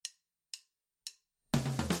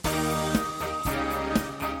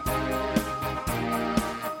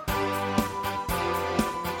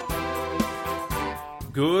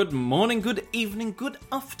Good morning, good evening, good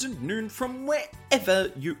afternoon from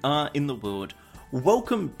wherever you are in the world.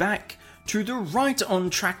 Welcome back to the Right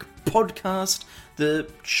on Track podcast, the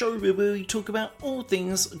show where we talk about all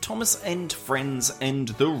things Thomas and Friends and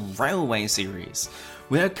the Railway series.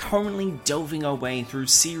 We are currently delving our way through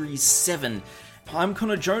Series 7. I'm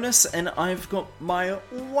Connor Jonas and I've got my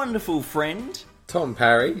wonderful friend... Tom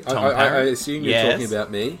Parry. I assume you're talking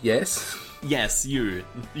about me, yes? Yes, you.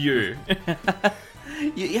 You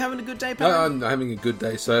having a good day, Parry? I'm having a good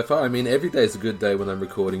day so far. I mean, every day's a good day when I'm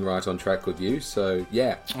recording Right on Track with you, so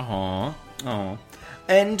yeah. Aww.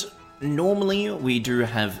 And normally we do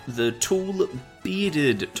have the tall,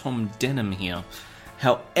 bearded Tom Denham here.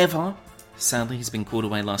 However, sadly he's been called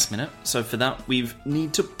away last minute, so for that we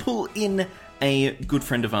need to pull in a good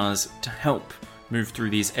friend of ours to help move through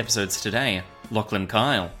these episodes today. Lachlan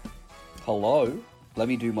Kyle. Hello. Let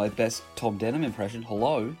me do my best Tom Denham impression.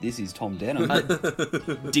 Hello, this is Tom Denham.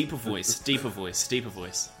 Deeper voice.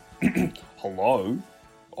 Hello,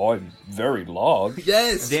 I'm very large.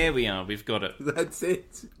 Yes! There we are, we've got it. That's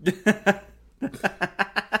it.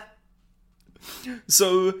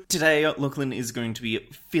 So, today Lachlan is going to be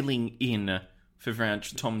filling in for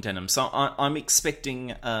Tom Denham. So, I'm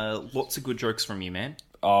expecting lots of good jokes from you, man.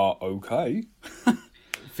 Okay.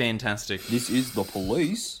 Fantastic. This is the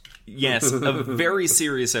police. Yes, a very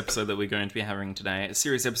serious episode that we're going to be having today. A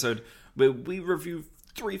serious episode where we review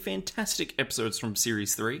 3 fantastic episodes from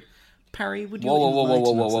Series 3. Parry, would you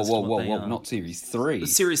Whoa, not Series 3.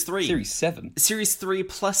 Series 3. Series 7. Series 3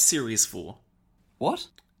 plus Series 4 What?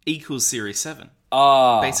 equals Series 7.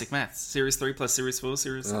 Basic maths. Series 3 plus Series 4,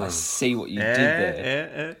 Series... I see what you did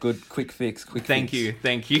there. Good, quick fix. Thank you.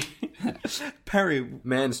 Parry...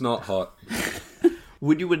 Man's not hot.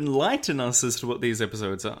 Would you enlighten us as to what these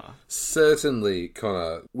episodes are? Certainly,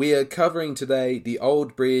 Connor. We are covering today The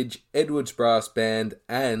Old Bridge, Edward's Brass Band,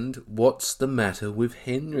 and What's the Matter with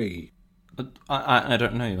Henry? I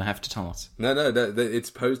don't know. You have to tell us. No, it's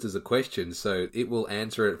posed as a question, so it will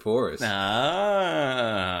answer it for us.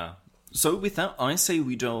 So with that, I say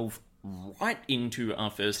we delve right into our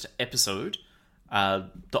first episode,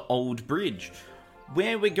 The Old Bridge,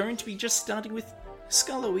 where we're going to be just starting with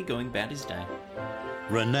Skarloey going about his day.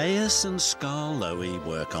 Rheneas and Skarloey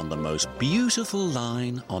work on the most beautiful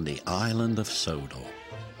line on the island of Sodor.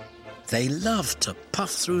 They love to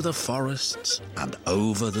puff through the forests and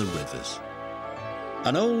over the rivers.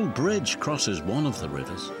 An old bridge crosses one of the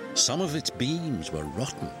rivers. Some of its beams were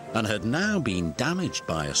rotten and had now been damaged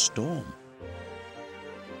by a storm.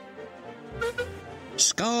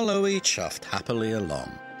 Skarloey chuffed happily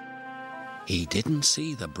along. He didn't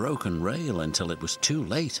see the broken rail until it was too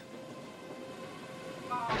late.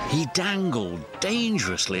 He dangled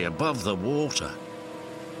dangerously above the water.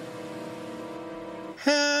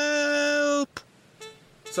 Help!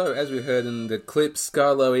 So, as we heard in the clip,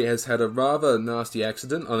 Skarloey has had a rather nasty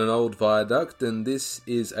accident on an old viaduct, and this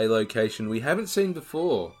is a location we haven't seen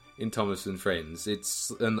before in Thomas and Friends. It's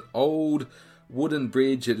an old wooden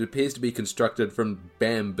bridge. It appears to be constructed from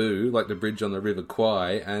bamboo, like the bridge on the River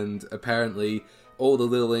Kwai, and apparently all the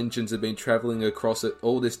little engines have been travelling across it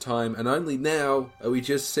all this time, and only now are we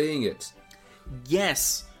just seeing it.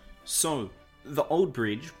 Yes. So, The Old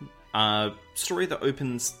Bridge, story that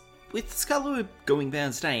opens with Skarloey going about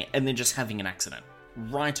his day and then just having an accident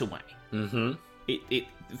right away. Mm-hmm.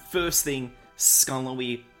 First thing,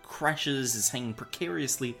 Skarloey crashes, is hanging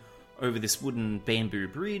precariously over this wooden bamboo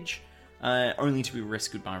bridge, only to be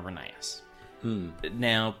rescued by Rheneas.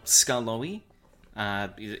 Now, Skarloey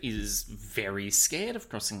is very scared of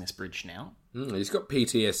crossing this bridge now. He's got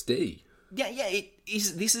PTSD. Yeah,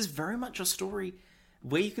 this is very much a story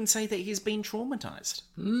where you can say that he's been traumatized.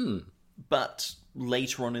 But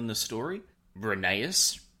later on in the story,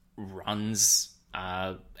 Rheneas runs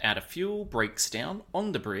out of fuel, breaks down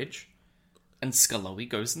on the bridge, and Skarloey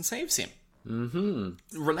goes and saves him.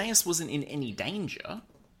 Rheneas wasn't in any danger.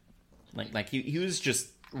 Like he was just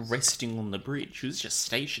resting on the bridge. He was just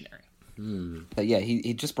stationary. But yeah,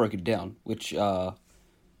 he just broke it down, which we'll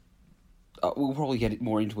probably get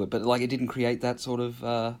more into it, but like it didn't create that sort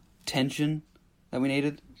of tension that we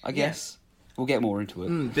needed, I guess. We'll get more into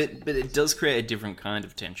it. But it does create a different kind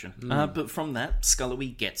of tension. But from that,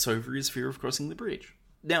 Skarloey gets over his fear of crossing the bridge.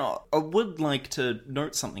 Now, I would like to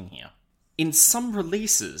note something here. In some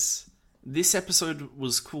releases, this episode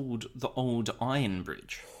was called The Old Iron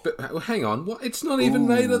Bridge. But hang on, what? It's not even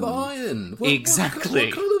made of iron. Exactly.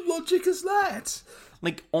 What kind of logic is that?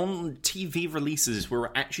 Like, on TV releases where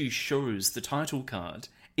it actually shows the title card,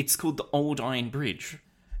 it's called The Old Iron Bridge.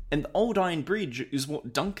 And the Old Iron Bridge is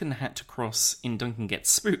what Duncan had to cross in Duncan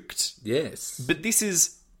Gets Spooked. Yes. But this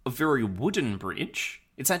is a very wooden bridge.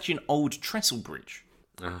 It's actually an old trestle bridge.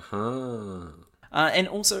 Uh-huh. And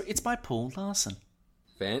also, it's by Paul Larson.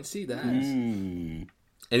 Fancy that.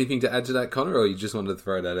 Anything to add to that, Connor, or you just wanted to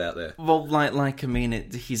throw that out there? Well,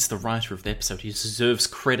 he's the writer of the episode. He deserves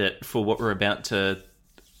credit for what we're about to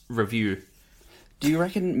review. Do you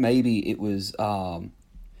reckon maybe it was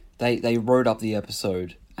they wrote up the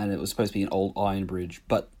episode and it was supposed to be an old iron bridge,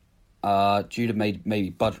 but due to maybe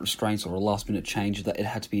budget restraints or a last minute change, that it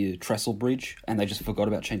had to be a trestle bridge, and they just forgot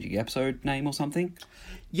about changing the episode name or something?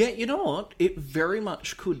 Yeah, you know what? It very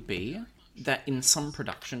much could be that in some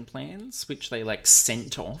production plans, which they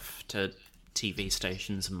sent off to TV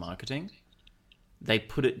stations and marketing, they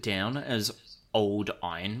put it down as Old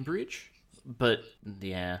Iron Bridge. But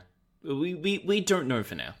yeah, we don't know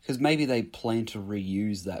for now. Because maybe they plan to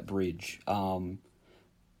reuse that bridge.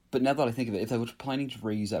 But now that I think of it, if they were planning to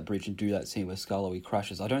reuse that bridge and do that scene where Scarlowy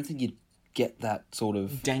crashes, I don't think you'd get that sort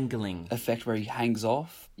of dangling effect where he hangs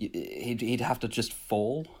off. He'd have to just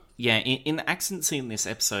fall. Yeah, in the accident scene in this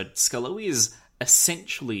episode, Scarlowy is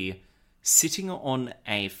essentially sitting on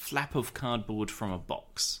a flap of cardboard from a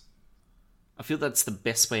box. I feel that's the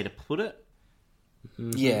best way to put it.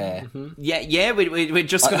 Yeah. Yeah, we're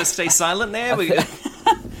just going to stay silent there.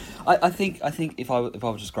 I think if I were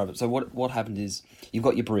to describe it, so what happened is you've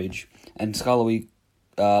got your bridge, and Scarlowy,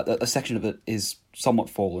 a section of it is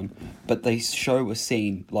somewhat fallen, but they show a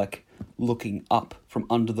scene looking up from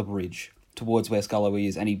under the bridge towards where Scarlowy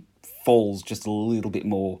is, and he falls just a little bit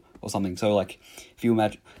more or something. So if you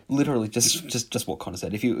imagine, literally just what Connor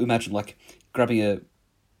said, if you imagine grabbing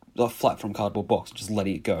a flap from a cardboard box and just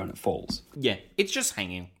letting it go and it falls. Yeah, it's just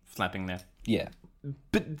hanging, flapping there. Yeah.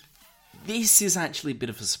 But this is actually a bit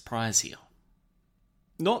of a surprise here.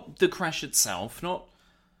 Not the crash itself, not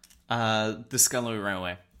the Scarlowy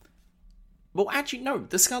Railway. Well, actually, no,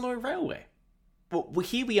 the Scarlowy Railway. Well,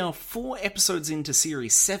 here we are 4 episodes into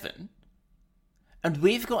Series 7, and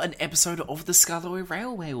we've got an episode of the Scarlowy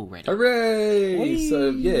Railway already. Hooray! Whee!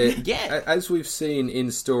 So, Yeah. As we've seen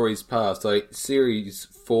in stories past, Series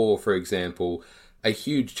 4, for example, a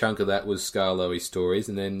huge chunk of that was Scarlowy stories,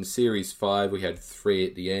 and then Series 5, we had 3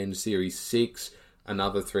 at the end. Series 6,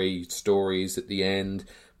 another 3 stories at the end.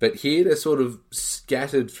 But here they're sort of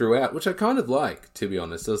scattered throughout, which I kind of like, to be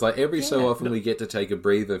honest. It's every so often we get to take a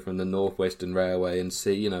breather from the Northwestern Railway and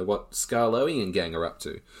see, what Scarlowy and gang are up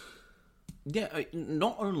to. Yeah,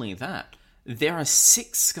 not only that, there are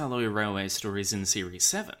 6 Scarlowy Railway stories in Series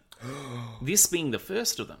 7. This being the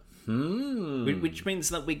first of them. Which means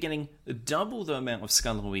that we're getting double the amount of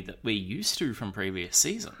Scarlowy that we're used to from previous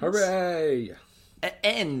seasons. Hooray!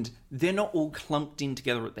 And they're not all clumped in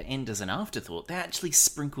together at the end as an afterthought. They're actually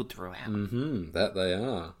sprinkled throughout. That they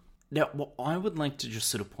are. Now, what I would like to just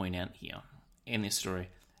sort of point out here in this story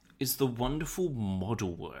is the wonderful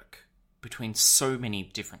model work between so many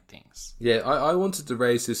different things. Yeah, I wanted to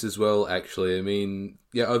raise this as well, actually. I mean,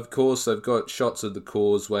 yeah, of course, I've got shots of the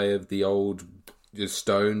causeway of the old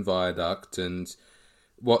stone viaduct and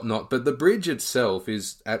whatnot, but the bridge itself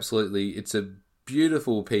is it's a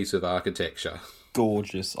beautiful piece of architecture.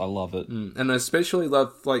 Gorgeous, I love it. And I especially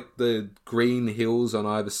love, the green hills on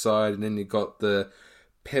either side, and then you've got the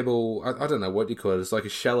pebble, I don't know what you call it, it's like a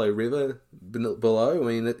shallow river below. I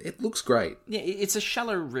mean, it looks great. Yeah, it's a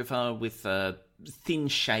shallow river with thin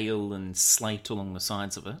shale and slate along the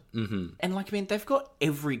sides of it. Mm-hmm. And they've got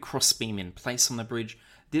every crossbeam in place on the bridge.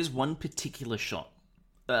 There's one particular shot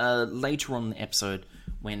later on in the episode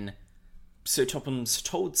when Sir Topham's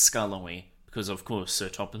told Scarlowy, because of course Sir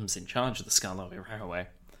Topham's in charge of the Scarlowy Railway.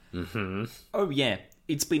 Mm-hmm. Oh yeah,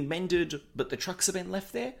 it's been mended, but the trucks have been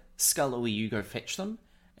left there. Scarlowy, you go fetch them.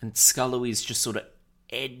 And Scarlowy's just sort of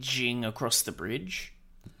edging across the bridge.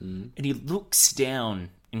 Mm-hmm. And he looks down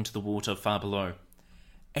into the water far below.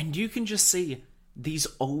 And you can just see these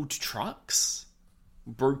old trucks,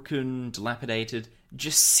 broken, dilapidated,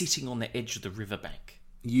 just sitting on the edge of the riverbank.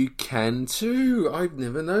 You can too. I've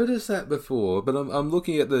never noticed that before, but I'm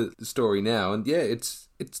looking at the story now, and yeah,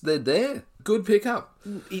 they're there. Good pickup.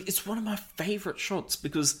 It's one of my favourite shots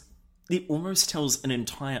because it almost tells an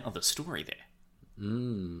entire other story there.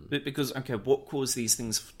 Because, okay, what caused these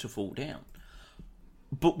things to fall down?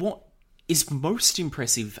 But what is most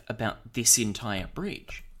impressive about this entire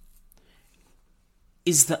bridge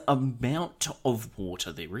is the amount of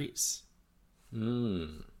water there is.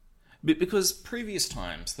 But because previous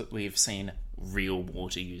times that we've seen real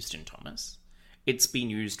water used in Thomas, it's been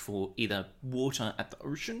used for either water at the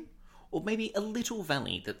ocean or maybe a little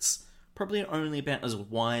valley that's probably only about as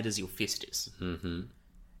wide as your fist is. Mm-hmm.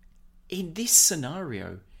 In this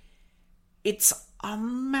scenario, it's a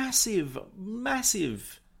massive,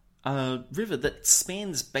 massive river that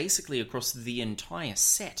spans basically across the entire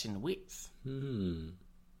set in width.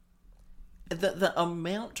 The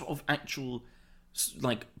amount of actual,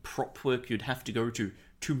 like, prop work you'd have to go to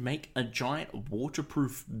make a giant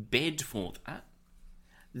waterproof bed for that,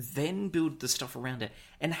 then build the stuff around it,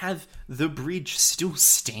 and have the bridge still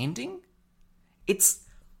standing? It's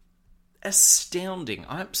astounding.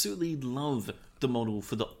 I absolutely love the model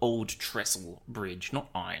for the old trestle bridge, not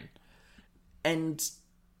iron. And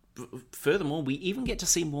furthermore, we even get to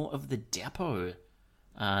see more of the depot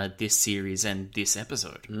this series and this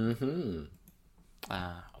episode.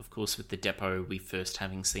 Of course, with the depot, we first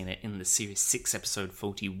having seen it in the Series 6 episode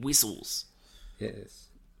 40 Whistles. Yes.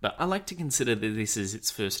 But I like to consider that this is its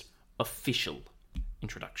first official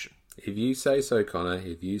introduction. If you say so, Connor,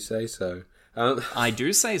 if you say so. I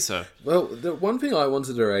do say so. Well, the one thing I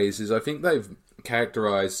wanted to raise is I think they've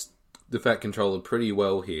characterised the Fat Controller pretty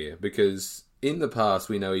well here, because in the past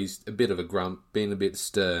we know he's a bit of a grump, being a bit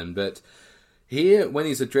stern, but here, when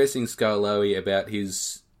he's addressing Skarloey about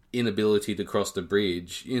his inability to cross the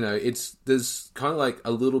bridge, you know, there's kind of like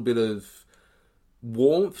a little bit of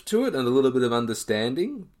warmth to it and a little bit of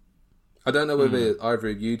understanding. I don't know whether either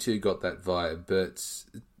of you two got that vibe, but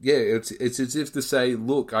yeah, it's as if to say,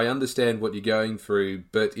 look, I understand what you're going through,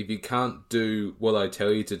 but if you can't do what I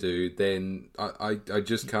tell you to do, then I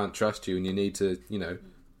just can't trust you, and you need to, you know,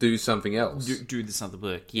 do something else. Do this other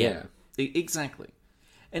work. Yeah. Exactly.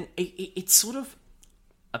 And it's sort of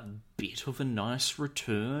a bit of a nice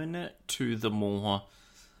return to the more,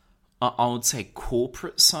 I would say,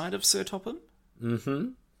 corporate side of Sir Topham. Mm-hmm.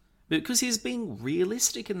 Because he's being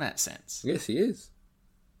realistic in that sense. Yes, he is.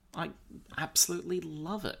 I absolutely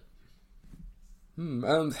love it.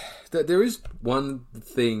 There is one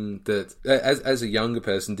thing that, as a younger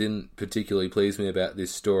person, didn't particularly please me about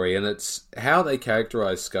this story, and it's how they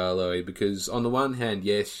characterise Skarloey, because on the one hand,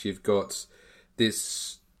 yes, you've got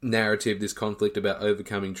this narrative, this conflict about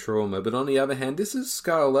overcoming trauma, but on the other hand, this is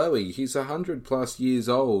Skarloey. He's 100+ years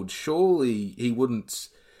old. Surely he wouldn't,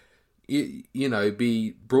 you know,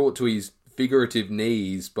 be brought to his figurative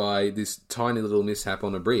knees by this tiny little mishap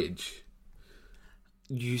on a bridge.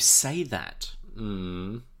 You say that.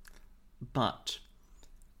 But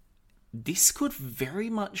this could very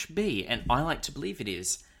much be, and I like to believe it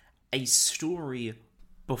is, a story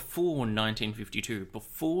before 1952,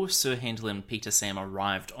 before Sir Handel and Peter Sam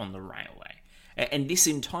arrived on the railway. And this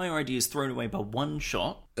entire idea is thrown away by one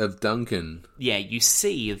shot. Of Duncan. Yeah, you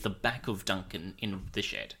see the back of Duncan in the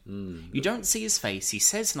shed. You don't see his face, he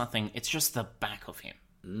says nothing, it's just the back of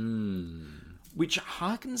him. Which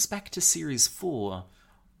harkens back to Series 4,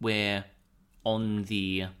 where on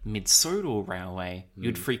the Mid-Sodor Railway,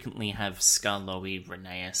 you'd frequently have Skarloey,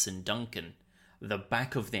 Rheneas, and Duncan, the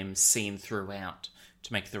back of them seen throughout,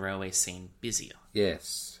 to make the railway scene busier.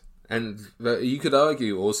 Yes. And you could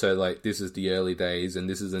argue also, like, this is the early days and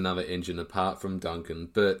this is another engine apart from Duncan,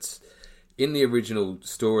 but in the original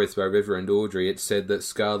stories by River and Audrey, it said that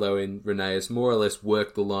Skarloey and Rheneas more or less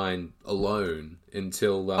worked the line alone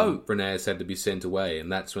until Rheneas had to be sent away,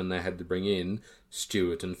 and that's when they had to bring in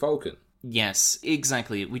Stuart and Falcon. Yes,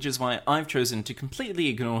 exactly, which is why I've chosen to completely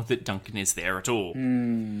ignore that Duncan is there at all.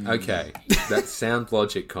 Okay, that's sound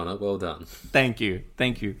logic, Connor. Well done. Thank you.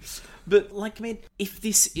 But, like, I mean, if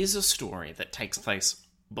this is a story that takes place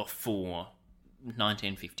before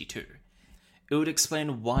 1952, it would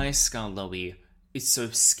explain why Skarloey is so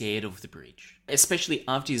scared of the bridge, especially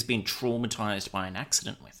after he's been traumatized by an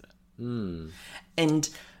accident with it. And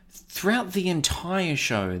throughout the entire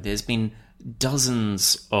show, there's been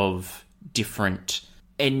dozens of different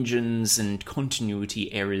engines and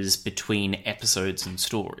continuity errors between episodes and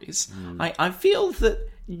stories. I feel that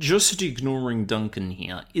just ignoring Duncan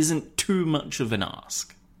here isn't too much of an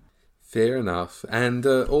ask. Fair enough. And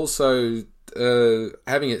also,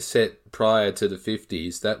 having it set prior to the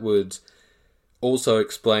 50s, that would also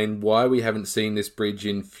explain why we haven't seen this bridge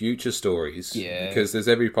in future stories. Yeah. Because there's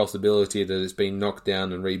every possibility that it's been knocked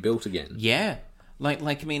down and rebuilt again. Yeah.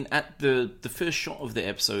 Like I mean, at the first shot of the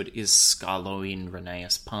episode is Skarloey and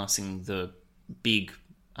Rheneas passing the big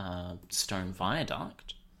stone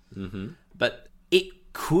viaduct. But it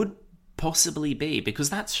could possibly be, because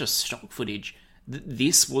that's just stock footage,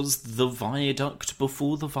 this was the viaduct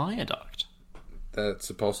before the viaduct. That's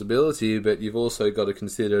a possibility, but you've also got to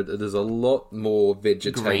consider that there's a lot more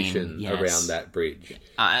vegetation Green, yes. around that bridge.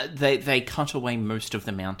 They cut away most of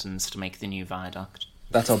the mountains to make the new viaduct.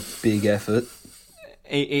 That's a big effort.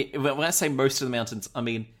 When I say most of the mountains, I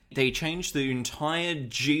mean they changed the entire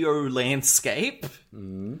geo landscape.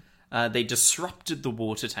 They disrupted the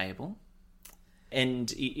water table.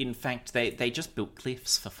 And in fact, they just built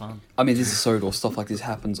cliffs for fun. I mean, this is Sodor. Stuff like this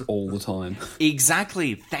happens all the time.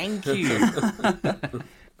 Exactly. Thank you.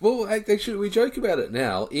 Well, actually, we joke about it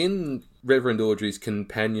now. In Reverend Audrey's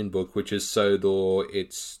companion book, which is Sodor,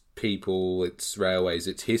 its people, its railways,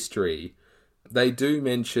 its history, they do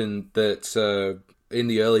mention that in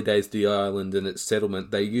the early days of the island and its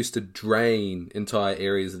settlement, they used to drain entire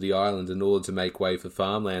areas of the island in order to make way for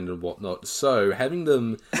farmland and whatnot. So having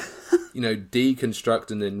them,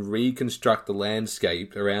 deconstruct and then reconstruct the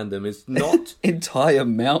landscape around them is not... Entire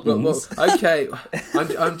mountains. Well, okay,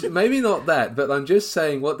 I'm maybe not that, but I'm just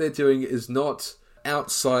saying what they're doing is not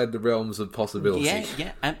outside the realms of possibility.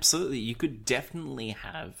 Yeah, absolutely. You could definitely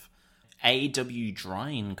have A.W.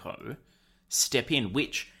 Dry & Co. step in,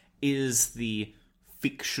 which is the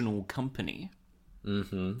fictional company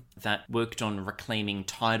that worked on reclaiming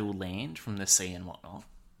tidal land from the sea and whatnot.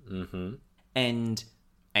 Mm-hmm. And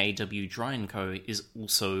A.W. Dry & Co. is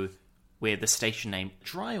also where the station name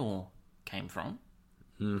Dryall came from.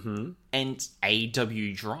 Mm-hmm. And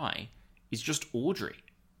A.W. Dry is just Audrey.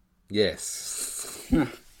 Yes.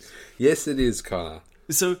 Yes, it is, Connor.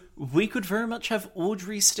 So we could very much have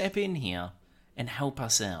Audrey step in here and help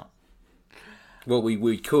us out. Well,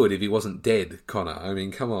 we could if he wasn't dead, Connor. I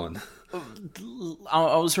mean, come on.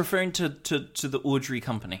 I was referring to the Audrey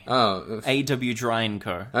company. Oh. A.W. Dry &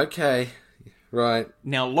 Co. Okay. Right.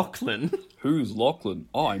 Now, Lachlan. Who's Lachlan?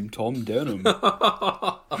 I'm Tom Denham.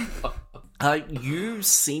 You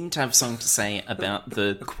seem to have something to say about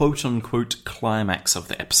the quote-unquote climax of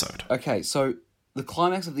the episode. Okay, so the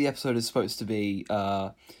climax of the episode is supposed to be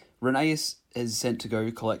Rhaenyra is sent to go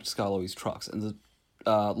collect Skarloey's trucks, and the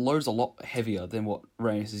load's a lot heavier than what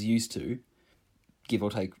Rhaenys is used to, give or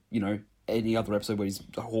take, any other episode where he's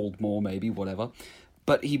hauled more, maybe, whatever.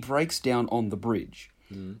 But he breaks down on the bridge.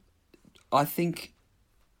 Mm. I think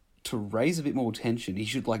to raise a bit more tension, he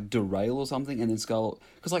should, derail or something, and then Skarloey...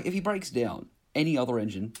 Because, if he breaks down, any other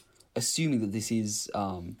engine, assuming that this is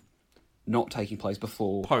not taking place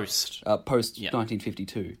before... Post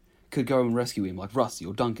 1952, could go and rescue him, like Rusty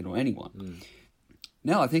or Duncan or anyone. Mm.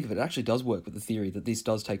 Now I think of it, it actually does work with the theory that this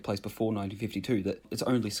does take place before 1952, that it's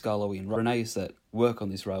only Skarloey and Rhaenys that work on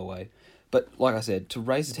this railway. But, like I said, to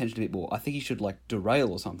raise the tension a bit more, I think he should,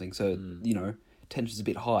 derail or something, so, tension's a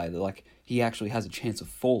bit high, that, he actually has a chance of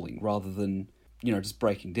falling, rather than, just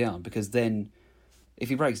breaking down, because then, if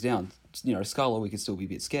he breaks down, Skarloey could still be a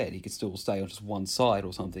bit scared, he could still stay on just one side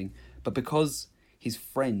or something, but because his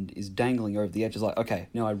friend is dangling over the edge, it's okay,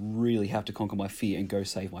 now I really have to conquer my fear and go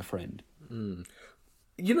save my friend. Mm.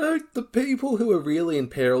 The people who are really in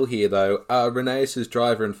peril here, though, are Rhaenys'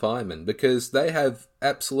 driver and fireman, because they have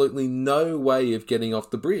absolutely no way of getting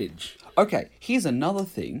off the bridge. Okay, here's another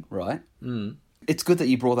thing, right? Mm. It's good that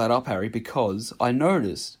you brought that up, Harry, because I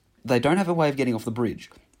noticed they don't have a way of getting off the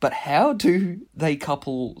bridge. But how do they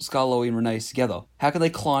couple Skarloey and Rhaenys together? How can they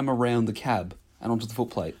climb around the cab and onto the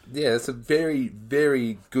footplate? Yeah, that's a very,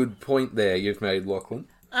 very good point there you've made, Lachlan.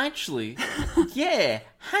 Actually, yeah,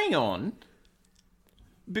 hang on.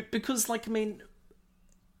 Because,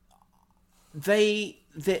 they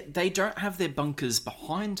don't have their bunkers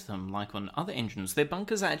behind them like on other engines. Their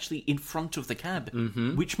bunkers are actually in front of the cab,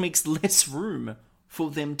 which makes less room for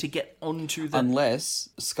them to get onto the... Unless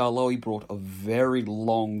Skarloey brought a very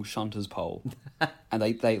long shunter's pole, and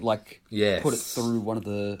they yes. put it through one of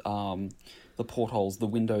the portholes, the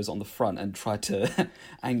windows on the front, and tried to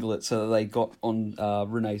angle it so that they got on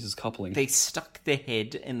Rhaenys' coupling. They stuck their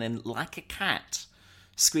head and then, like a cat,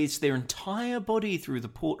 squeezed their entire body through the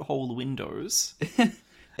porthole windows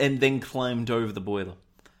and then climbed over the boiler.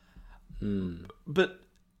 Mm. But,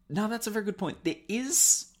 no, that's a very good point. There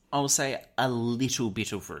is, I will say, a little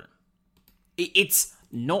bit of room. It's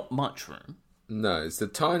not much room. No, it's the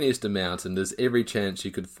tiniest amount, and there's every chance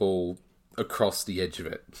you could fall across the edge of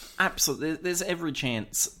it. Absolutely. There's every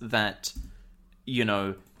chance that,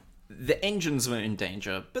 the engines were in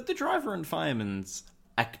danger, but the driver and firemen's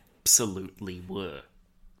absolutely were.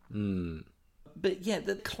 Mm. But yeah,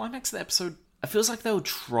 the climax of the episode, it feels like they were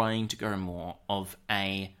trying to go more of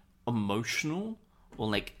a emotional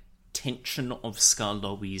or tension of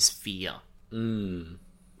Skarloey's fear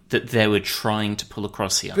that they were trying to pull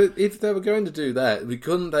across here. But if they were going to do that,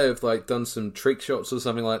 couldn't they have done some trick shots or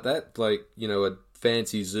something like that? A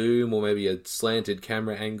fancy zoom or maybe a slanted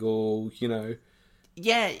camera angle,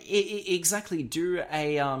 Yeah, exactly. Do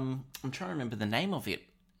a I'm trying to remember the name of it.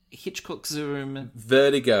 Hitchcock zoom.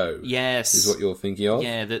 Vertigo. Yes. Is what you're thinking of?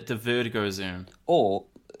 Yeah, the vertigo zoom. Or,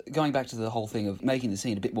 going back to the whole thing of making the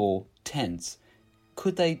scene a bit more tense,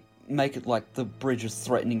 could they make it like the bridge is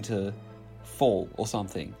threatening to fall or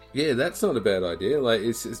something. Yeah, that's not a bad idea. Like,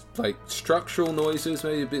 it's like structural noises,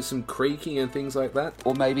 maybe a bit some creaking and things like that.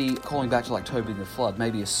 Or maybe, calling back to like Toby and the Flood,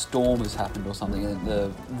 maybe a storm has happened or something and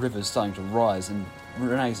the river's starting to rise and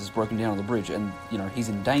Renee's has broken down on the bridge and, he's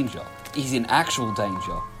in danger. He's in actual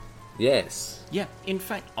danger. Yes. Yeah, in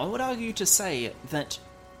fact, I would argue to say that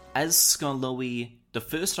as Skarloey, the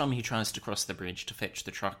first time he tries to cross the bridge to fetch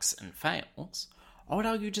the trucks and fails, I would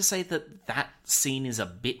argue to say that scene is a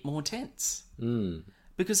bit more tense.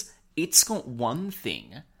 Because it's got one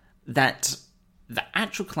thing that the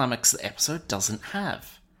actual climax of the episode doesn't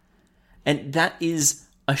have. And that is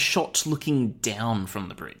a shot looking down from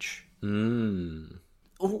the bridge.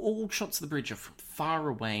 All shots of the bridge are from far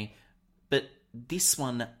away, but this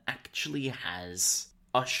one actually has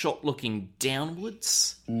a shot looking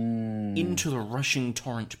downwards into the rushing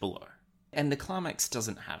torrent below. And the climax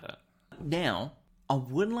doesn't have it. Now, I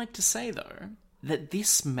would like to say, though, that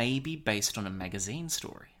this may be based on a magazine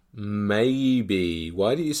story. Maybe.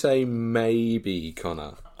 Why do you say maybe,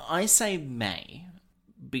 Connor? I say may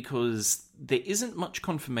because there isn't much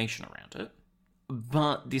confirmation around it,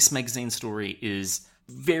 but this magazine story is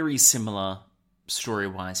very similar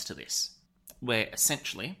story-wise to this, where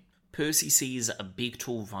essentially Percy sees a big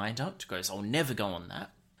tall viaduct, goes, I'll never go on that,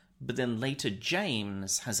 but then later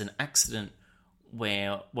James has an accident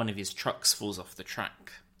where one of his trucks falls off the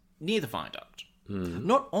track near the viaduct.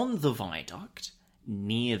 Not on the viaduct,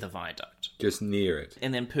 near the viaduct. Just near it.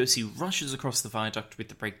 And then Percy rushes across the viaduct with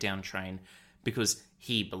the breakdown train because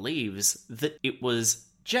he believes that it was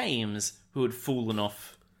James who had fallen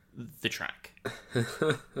off the track.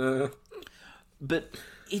 But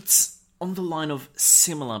it's on the line of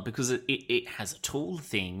similar because it has a tall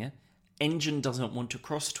thing. Engine doesn't want to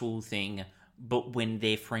cross tall thing, but when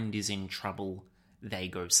their friend is in trouble, they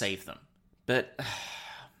go save them. But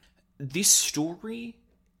this story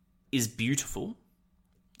is beautiful,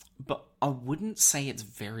 but I wouldn't say it's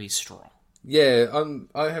very strong. Yeah,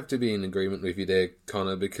 I have to be in agreement with you there,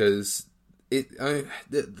 Connor, because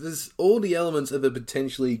there's all the elements of a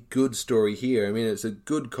potentially good story here. I mean, it's a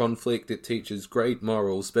good conflict, it teaches great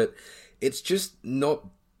morals, but it's just not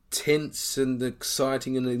tense and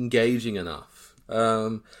exciting and engaging enough.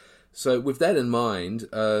 So with that in mind,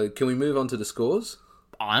 can we move on to the scores?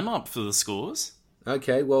 I'm up for the scores.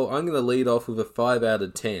 Okay, well, I'm going to lead off with a 5 out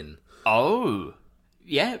of 10. Oh,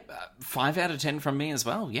 yeah, 5 out of 10 from me as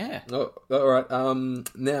well, yeah. Oh, all right.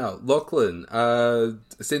 Now, Lachlan,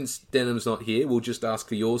 since Denham's not here, we'll just ask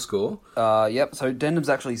for your score. Yep, so Denham's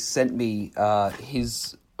actually sent me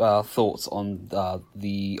his thoughts on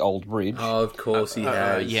the old bridge. Oh, of course he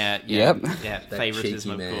has. Yep. Yeah, That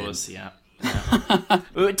favoritism, cheeky of man. course, yeah.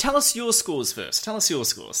 Tell us your scores first. Tell us your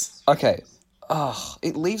scores. Okay.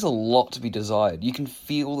 It leaves a lot to be desired. You can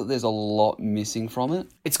feel that there's a lot missing from it.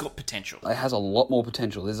 It's got potential. It has a lot more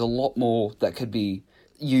potential. There's a lot more that could be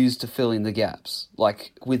used to fill in the gaps.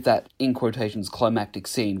 Like with that, in quotations, climactic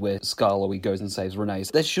scene where Skarloey goes and saves Renee.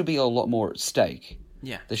 There should be a lot more at stake.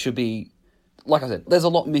 Yeah. There should be, like I said, there's a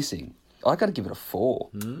lot missing. I gotta give it a 4.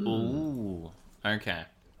 Ooh, okay.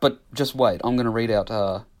 But just wait, I'm gonna read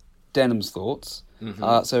out Denham's thoughts.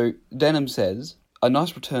 So Denham says, a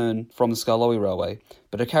nice return from the Skarloey Railway,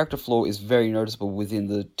 but a character flaw is very noticeable within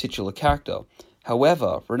the titular character.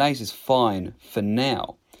 However, Renee's is fine for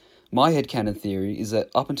now. My headcanon theory is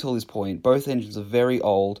that up until this point, both engines are very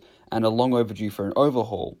old and are long overdue for an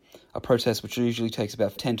overhaul, a process which usually takes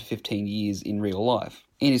about 10 to 15 years in real life.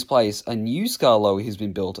 In his place, a new Skarloey has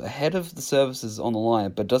been built ahead of the services on the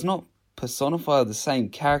line, but does not personify the same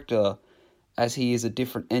character as he is a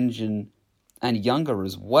different engine and younger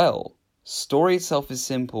as well. Story itself is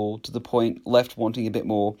simple, to the point, left wanting a bit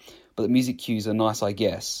more, but the music cues are nice, I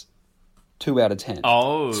guess. 2 out of 10.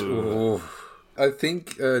 Oh. I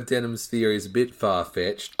think Denham's theory is a bit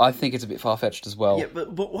far-fetched. I think it's a bit far-fetched as well. Yeah,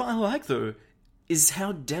 but what I like, though, is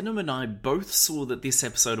how Denham and I both saw that this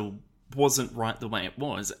episode wasn't right the way it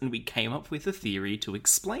was, and we came up with a theory to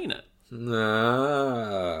explain it.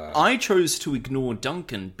 I chose to ignore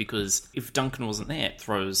Duncan, because if Duncan wasn't there, it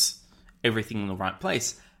throws everything in the right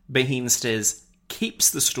place. But he instead keeps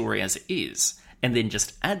the story as it is, and then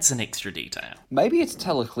just adds an extra detail. Maybe it's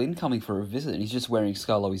Telaclin coming for a visit and he's just wearing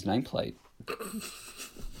Skarloey's nameplate.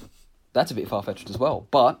 That's a bit far-fetched as well,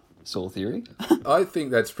 but still a theory. I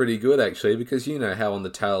think that's pretty good, actually, because you know how on the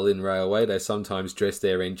Tailin Railway they sometimes dress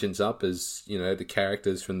their engines up as, you know, the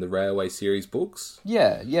characters from the Railway series books.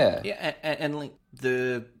 Yeah. Yeah, and like,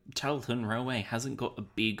 the Tailton Railway hasn't got a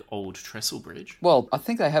big old trestle bridge. Well, I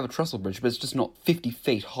think they have a trestle bridge, but it's just not 50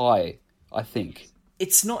 feet high, I think.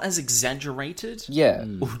 It's not as exaggerated Yeah.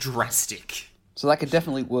 or drastic. So that could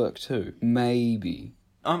definitely work too. Maybe.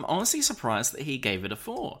 I'm honestly surprised that he gave it a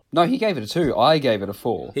 4. No, he gave it a 2. I gave it a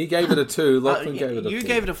 4. He gave it a 2. Lachlan gave it a 4. You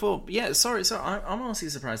gave it a 4. Yeah, sorry. I'm honestly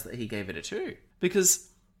surprised that he gave it a 2. Because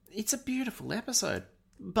it's a beautiful episode.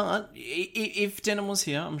 But if Denham was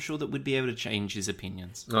here, I'm sure that we'd be able to change his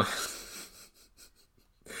opinions.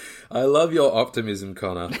 I love your optimism,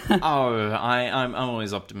 Connor. I'm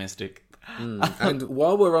always optimistic. And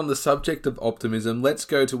while we're on the subject of optimism, let's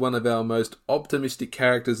go to one of our most optimistic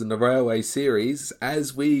characters in the Railway series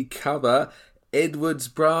as we cover Edward's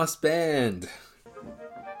brass band.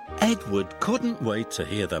 Edward couldn't wait to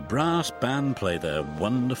hear the brass band play their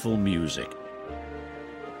wonderful music.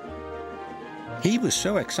 He was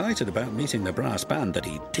so excited about meeting the brass band that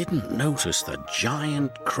he didn't notice the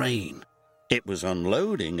giant crane. It was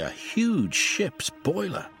unloading a huge ship's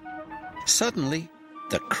boiler. Suddenly,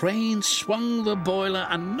 the crane swung the boiler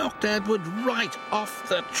and knocked Edward right off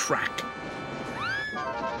the track.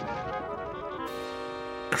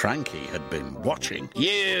 Cranky had been watching.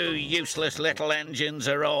 You useless little engines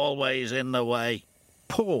are always in the way.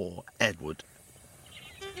 Poor Edward.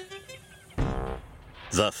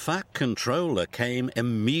 The Fat Controller came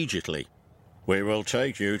immediately. We will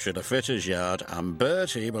take you to the fitter's yard and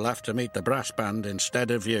Bertie will have to meet the brass band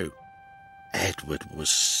instead of you. Edward was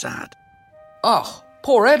sad. Oh,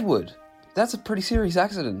 poor Edward. That's a pretty serious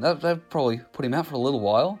accident. That probably put him out for a little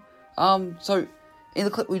while. So, in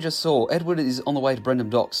the clip we just saw, Edward is on the way to Brendam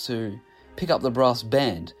Docks to pick up the brass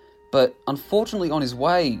band. But unfortunately on his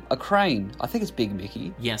way, a crane, I think it's Big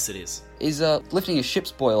Mickey... Yes, it is. ...is lifting a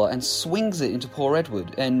ship's boiler and swings it into poor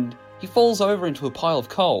Edward, and he falls over into a pile of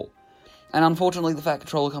coal. And unfortunately the Fat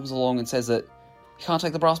Controller comes along and says that he can't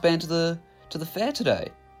take the brass band to the fair today,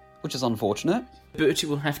 which is unfortunate. Bertie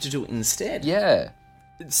will have to do it instead. Yeah.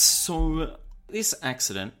 So, this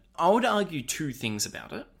accident, I would argue 2 things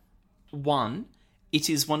about it. One, it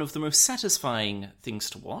is one of the most satisfying things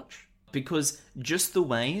to watch, because just the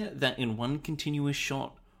way that in one continuous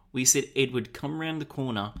shot we said Edward come round the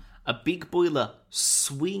corner, a big boiler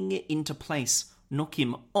swing into place, knock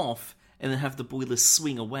him off, and then have the boiler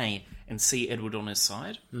swing away and see Edward on his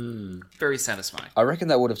side. Very satisfying. I reckon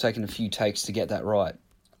that would have taken a few takes to get that right.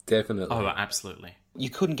 Definitely. Oh, absolutely.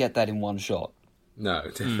 You couldn't get that in one shot. No,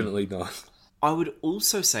 definitely not. I would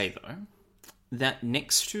also say, though, that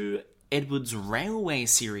next to Edward's Railway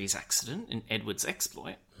series accident and Edward's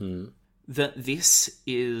exploit, that this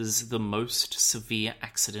is the most severe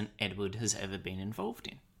accident Edward has ever been involved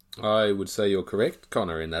in. I would say you're correct,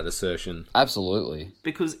 Connor, in that assertion. Absolutely.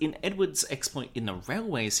 Because in Edward's exploit in the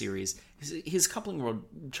Railway series, his coupling rod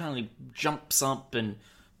Charlie jumps up and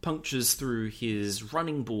punctures through his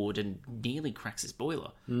running board and nearly cracks his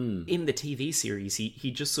boiler. In the TV series,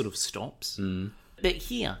 he just sort of stops. But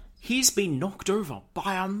here, he's been knocked over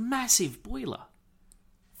by a massive boiler.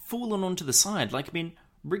 Fallen onto the side. Like, I mean,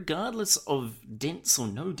 regardless of dents or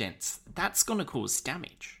no dents, that's going to cause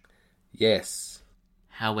damage. Yes.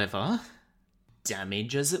 However,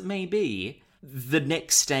 damage as it may be, the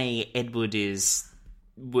next day Edward is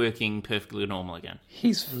working perfectly normal again.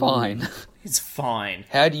 He's fine. He's fine.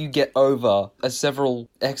 How do you get over a several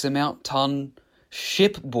X amount ton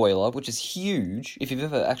ship boiler, which is huge, if you've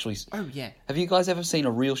ever actually... Oh, yeah. Have you guys ever seen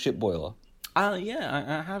a real ship boiler? Yeah,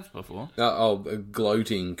 I have before.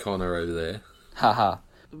 Gloating Connor over there. Haha.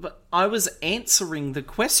 But I was answering the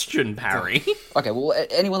question, Parry. Okay, well,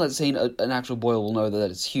 anyone that's seen an actual boiler will know that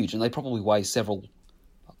it's huge, and they probably weigh several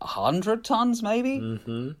 100 tons, maybe?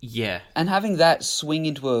 Yeah. And having that swing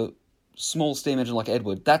into a small steam engine like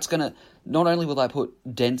Edward, that's going to... Not only will that put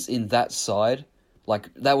dents in that side,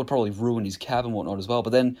 like, that would probably ruin his cab and whatnot as well,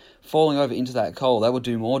 but then falling over into that coal, that would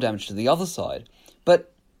do more damage to the other side.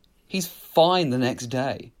 But he's fine the next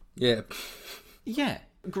day. Yeah. Yeah.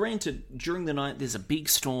 Granted, during the night there's a big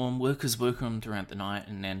storm, workers work on throughout the night,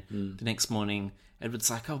 and then the next morning,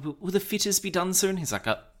 Edward's like, oh, will the fitters be done soon? He's like,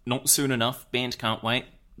 not soon enough, band can't wait,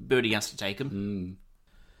 Bertie has to take him.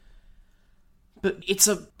 But it's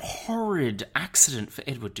a horrid accident for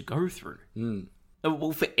Edward to go through.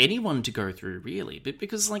 Well, for anyone to go through, really, but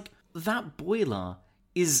because, like, that boiler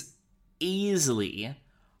is easily,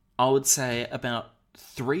 I would say, about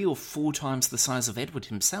 3 or 4 times the size of Edward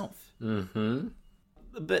himself.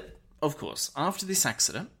 But, of course, after this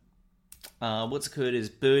accident, what's occurred is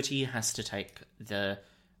Bertie has to take the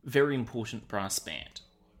very important brass band.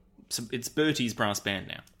 So it's Bertie's brass band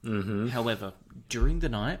now. However, during the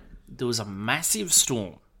night, there was a massive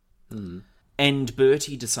storm. And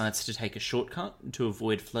Bertie decides to take a shortcut to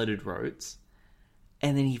avoid flooded roads.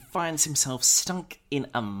 And then he finds himself stuck in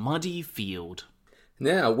a muddy field.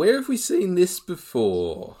 Now, where have we seen this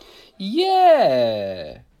before?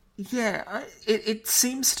 Yeah! Yeah, it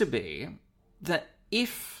seems to be that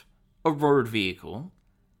if a road vehicle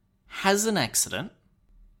has an accident,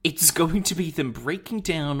 it's going to be them breaking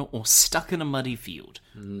down or stuck in a muddy field.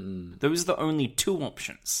 Those are the only two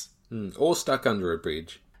options. Or stuck under a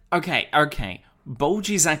bridge. Okay.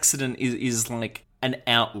 Bulgy's accident is like an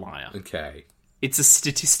outlier. Okay. It's a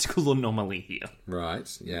statistical anomaly here.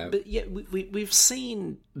 Right, yeah. But yeah, we've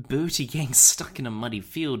seen Bertie getting stuck in a muddy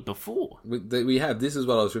field before. We have. This is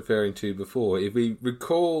what I was referring to before. If we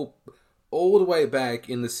recall all the way back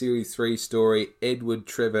in the Series 3 story, Edward,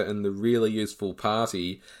 Trevor, and the Really Useful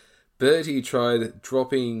Party, Bertie tried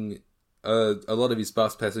dropping a lot of his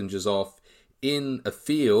bus passengers off in a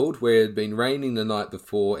field where it had been raining the night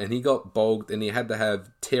before, and he got bogged, and he had to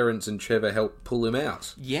have Terence and Trevor help pull him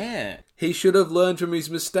out. Yeah. He should have learned from his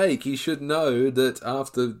mistake. He should know that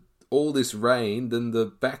after all this rain, then the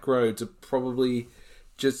back roads are probably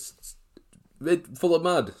just full of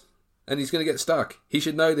mud, and he's going to get stuck. He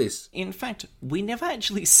should know this. In fact, we never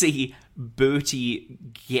actually see Bertie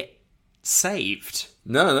get saved.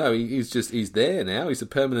 No, he's there now. He's a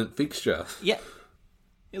permanent fixture. Yeah,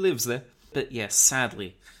 he lives there. But yes,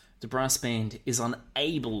 sadly, the brass band is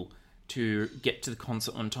unable to get to the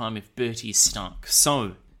concert on time if Bertie's stuck.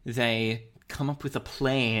 So they come up with a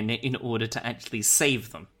plan in order to actually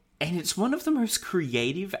save them. And it's one of the most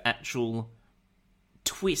creative actual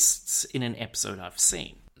twists in an episode I've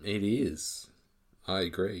seen. It is. I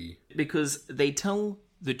agree. Because they tell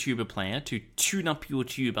the tuba player to tune up your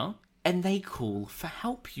tuba, and they call for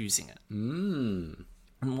help using it. And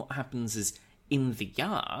what happens is, in the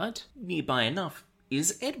yard, nearby enough,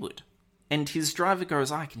 is Edward. And his driver goes,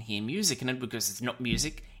 I can hear music. And Edward goes, it's not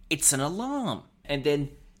music, it's an alarm. And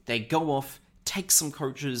then they go off, take some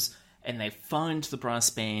coaches, and they find the brass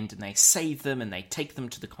band, and they save them, and they take them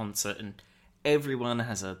to the concert, and everyone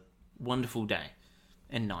has a wonderful day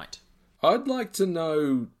and night. I'd like to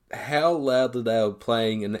know how loudly they were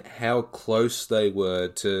playing and how close they were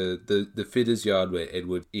to the fitter's yard where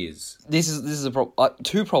Edward is. This is a problem.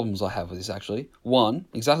 Two problems I have with this, actually. One,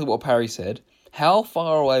 exactly what Parry said. How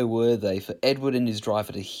far away were they for Edward and his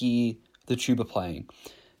driver to hear the tuba playing?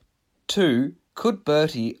 Two, could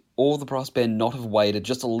Bertie or the brass band not have waited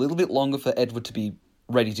just a little bit longer for Edward to be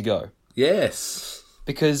ready to go? Yes.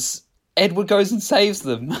 Because Edward goes and saves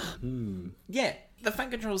them. Yeah, the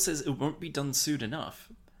fan control says it won't be done soon enough.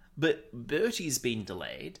 But Bertie's been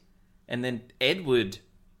delayed, and then Edward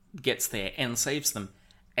gets there and saves them,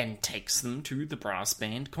 and takes them to the brass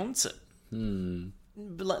band concert. But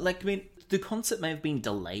I mean, the concert may have been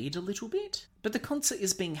delayed a little bit, but the concert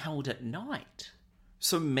is being held at night.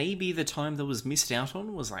 So maybe the time that was missed out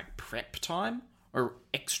on was like prep time, or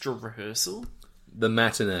extra rehearsal. The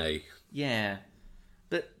matinee. Yeah.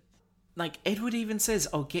 But, like, Edward even says,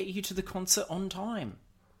 I'll get you to the concert on time.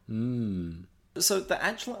 So the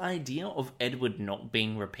actual idea of Edward not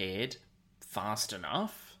being repaired fast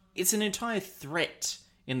enough, it's an entire threat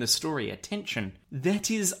in the story, a tension that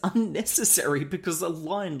is unnecessary because the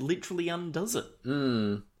line literally undoes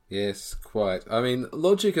it. Yes, quite. I mean,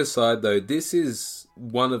 logic aside though, this is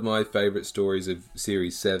one of my favourite stories of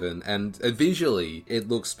Series 7, and visually it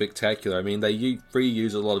looks spectacular. I mean, they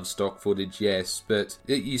reuse a lot of stock footage, yes, but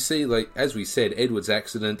you see, like, as we said, Edward's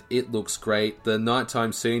accident, it looks great. The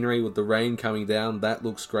nighttime scenery with the rain coming down, that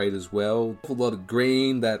looks great as well. A lot of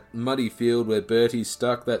green, that muddy field where Bertie's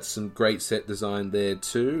stuck, that's some great set design there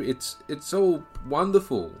too. It's all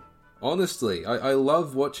wonderful. Honestly, I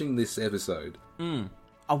love watching this episode.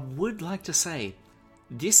 I would like to say,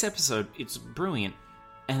 this episode, it's brilliant,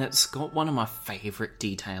 and it's got one of my favourite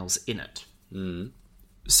details in it.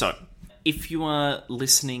 So, if you are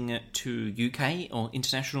listening to UK or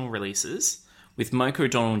international releases, with Mike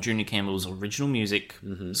O'Donnell and Junior Campbell's original music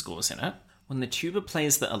scores in it, when the tuba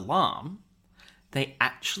plays the alarm, they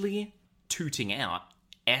actually tooting out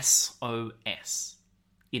SOS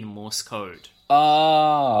in Morse code.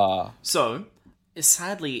 So,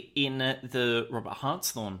 sadly, in the Robert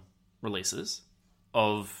Hartshorn releases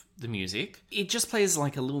of the music, it just plays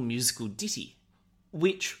like a little musical ditty,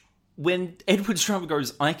 which, when Edward's drummer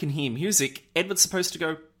goes, I can hear music, Edward's supposed to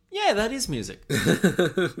go, yeah, that is music,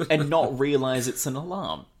 and not realise it's an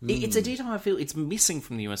alarm. It's a detail I feel it's missing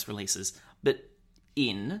from the US releases, but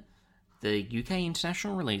in the UK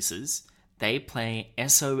international releases, they play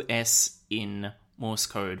SOS in Morse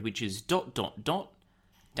code, which is ...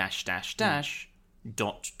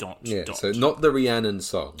 Yeah, so not the Rhiannon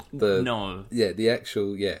song. No. Yeah, the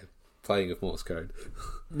actual, playing of Morse code.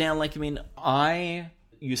 Now, like, I mean, I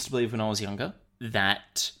used to believe when I was younger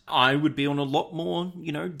that I would be on a lot more,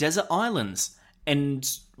 desert islands and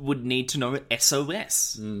would need to know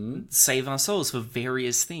SOS. Save our souls for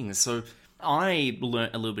various things. So I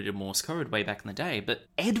learnt a little bit of Morse code way back in the day, but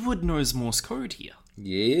Edward knows Morse code here.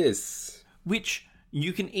 Yes. Which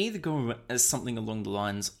you can either go as something along the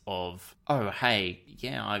lines of, oh, hey,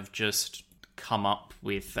 yeah, I've just come up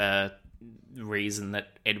with a reason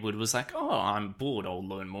that Edward was like, oh, I'm bored, I'll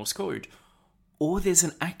learn Morse code. Or there's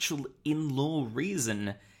an actual in-law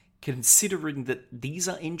reason, considering that these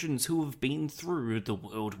are engines who have been through the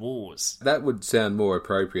world wars. That would sound more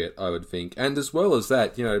appropriate, I would think. And as well as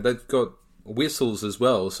that, they've got whistles as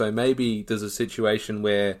well, so maybe there's a situation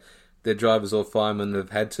where their drivers or firemen have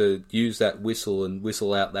had to use that whistle and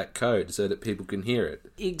whistle out that code so that people can hear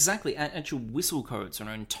it. Exactly. Actual whistle codes are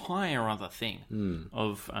an entire other thing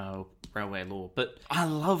of railway law. But I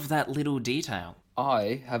love that little detail.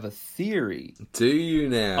 I have a theory. Do you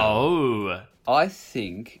now? Oh. I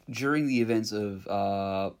think during the events of,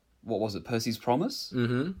 what was it, Percy's Promise?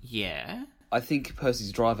 Mm-hmm. Yeah. I think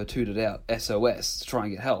Percy's driver tooted out SOS to try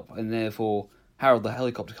and get help, and therefore Harold the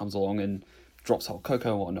helicopter comes along and drops hot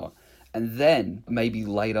cocoa and whatnot. And then, maybe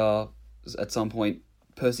later, at some point,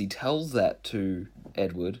 Percy tells that to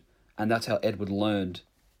Edward, and that's how Edward learned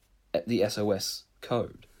the SOS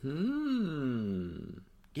code.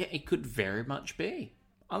 Yeah, it could very much be.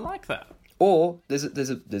 I like that. Or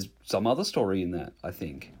there's some other story in that, I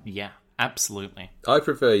think. Yeah, absolutely. I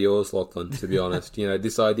prefer yours, Lachlan, to be honest.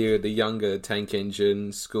 This idea of the younger tank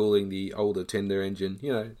engine schooling the older tender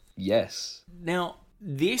engine, Yes. Now,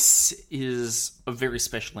 this is a very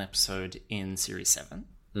special episode in Series 7.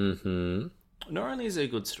 Mm-hmm. Not only is it a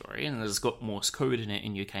good story, and it's got Morse code in it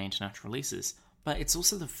in UK international releases, but it's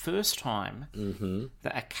also the first time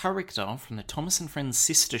that a character from the Thomas and Friends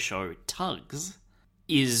sister show, Tugs,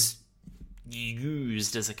 is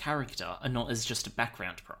used as a character and not as just a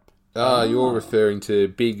background prop. You're referring to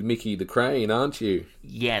Big Mickey the Crane, aren't you?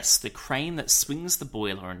 Yes, the crane that swings the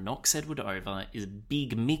boiler and knocks Edward over is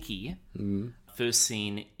Big Mickey, first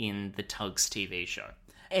seen in the Tugs TV show.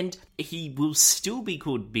 And he will still be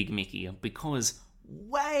called Big Mickey because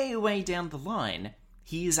way, way down the line,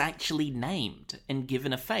 he is actually named and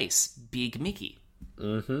given a face, Big Mickey.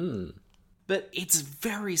 Mm-hmm. But it's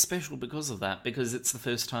very special because of that, because it's the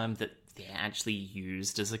first time that they're actually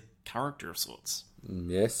used as a character of sorts.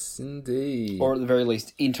 Yes, indeed. Or at the very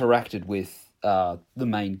least, interacted with the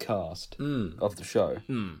main cast of the show.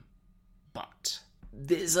 But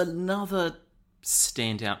there's another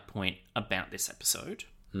standout point about this episode,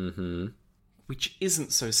 which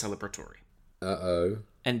isn't so celebratory. Uh-oh.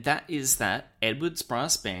 And that is that Edward's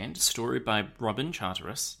Brass Band, story by Robin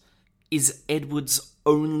Charteris, is Edward's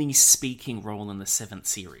only speaking role in the 7th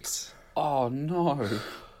series. Oh, no.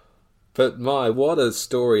 But what a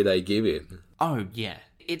story they give him. Oh, yeah.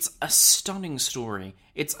 It's a stunning story.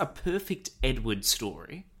 It's a perfect Edward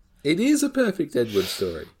story. It is a perfect Edward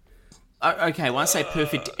story. Okay, when I say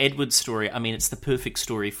perfect Edward story, I mean it's the perfect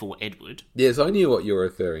story for Edward. Yes, I knew what you were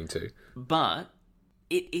referring to. But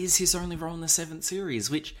it is his only role in the 7th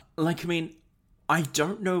series, which, I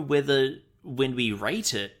don't know whether when we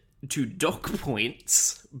rate it to dock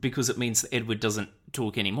points, because it means that Edward doesn't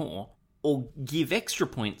talk anymore, or give extra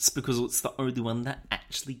points because it's the only one that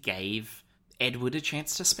actually gave Edward a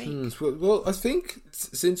chance to speak. Well, I think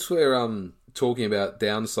since we're talking about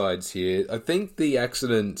downsides here, I think the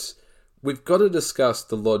accident, we've got to discuss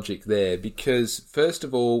the logic there, because first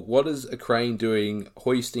of all, what is a crane doing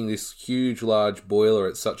hoisting this huge, large boiler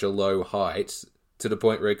at such a low height to the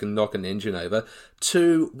point where it can knock an engine over?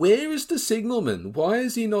 2, where is the signalman? Why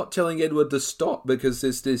is he not telling Edward to stop? Because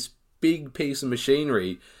there's this big piece of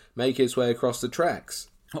machinery make its way across the tracks.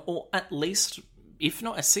 Or at least, if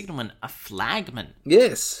not a signalman, a flagman.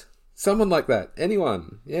 Yes, someone like that.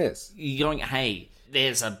 Anyone, yes. You're going, hey,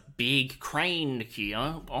 there's a big crane here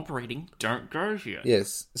operating, don't go here.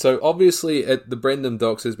 Yes, so obviously at the Brendam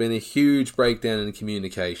docks there's been a huge breakdown in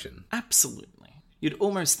communication. Absolutely. You'd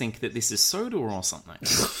almost think that this is Sodor or something.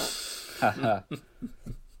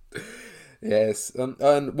 Yes,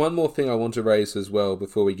 and one more thing I want to raise as well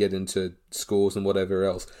before we get into scores and whatever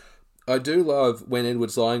else. I do love when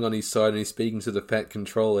Edward's lying on his side and he's speaking to the Fat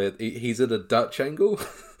Controller. He's at a Dutch angle.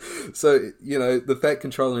 So, the Fat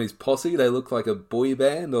Controller and his posse, they look like a boy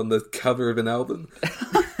band on the cover of an album.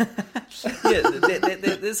 Yeah,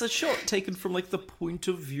 there's a shot taken from, the point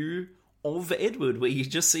of view of Edward, where you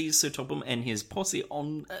just see Sir Topham and his posse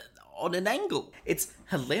on an angle. It's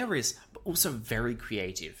hilarious, but also very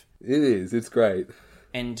creative. It is, it's great.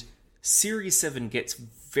 And Series 7 gets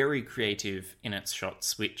very creative in its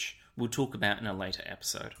shots, which we'll talk about in a later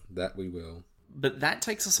episode. That we will. But that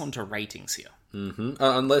takes us on to ratings here. Mm-hmm.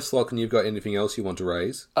 Unless, Lachlan, you've got anything else you want to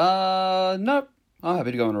raise? Nope. I'm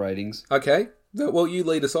happy to go on ratings. Okay. Well, you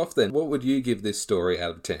lead us off then. What would you give this story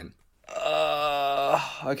out of 10?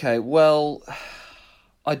 Okay, well,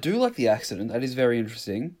 I do like the accident. That is very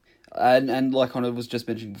interesting. And like Connor was just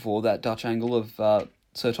mentioning before, that Dutch angle of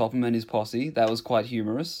Sir Topham and his posse, that was quite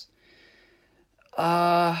humorous.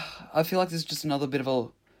 I feel like this is just another bit of a...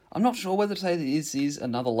 I'm not sure whether to say that this is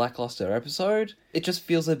another lackluster episode. It just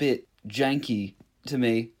feels a bit janky to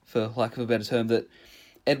me, for lack of a better term, that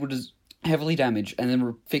Edward is heavily damaged and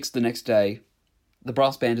then fixed the next day. The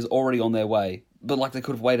brass band is already on their way, but like they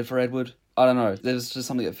could have waited for Edward. I don't know. There's just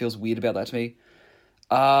something that feels weird about that to me.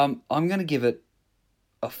 I'm going to give it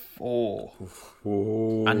a 4.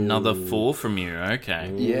 Another 4 from you,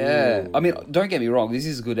 okay. Yeah. I mean, don't get me wrong, this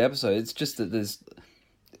is a good episode. It's just that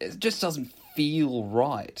it just doesn't feel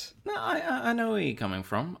right. No, I know where you're coming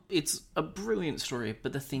from. It's a brilliant story,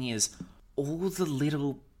 but the thing is, all the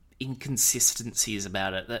little inconsistencies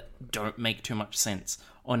about it that don't make too much sense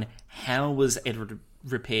on how was Edward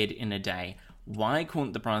repaired in a day, why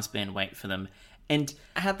couldn't the brass band wait for them, and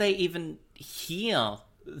how they even hear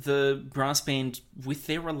the brass band with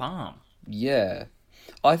their alarm. Yeah.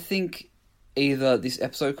 I think either this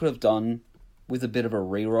episode could have done with a bit of a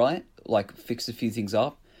rewrite, like fixed a few things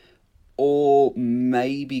up, or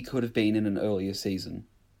maybe could have been in an earlier season.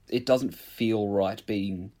 It doesn't feel right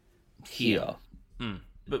being here.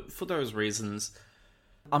 But for those reasons,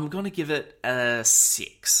 I'm going to give it a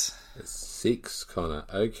 6. 6, Connor.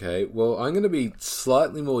 Okay, well, I'm going to be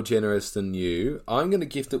slightly more generous than you. I'm going to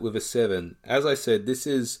gift it with a 7. As I said, this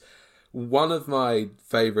is one of my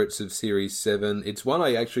favourites of Series 7. It's one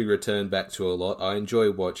I actually return back to a lot. I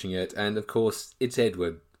enjoy watching it, and of course, it's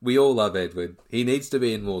Edward. We all love Edward. He needs to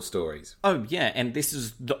be in more stories. Oh, yeah, and this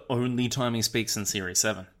is the only time he speaks in Series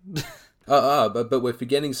 7. But we're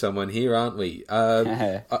forgetting someone here, aren't we?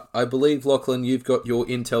 I believe, Lachlan, you've got your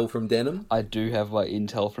intel from Denim. I do have my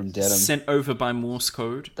intel from Denim. Sent over by Morse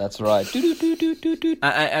code. That's right.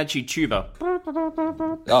 Actually, Tuba.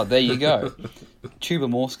 Oh, there you go. Tuba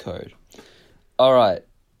Morse code. All right.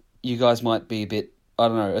 You guys might be a bit, I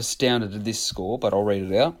don't know, astounded at this score, but I'll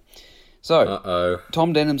read it out. So,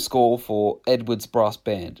 Tom Denham's score for Edward's Brass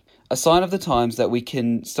Band. A sign of the times that we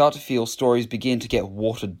can start to feel stories begin to get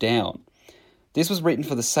watered down. This was written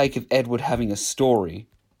for the sake of Edward having a story.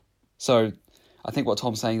 So, I think what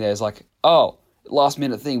Tom's saying there is like, oh, last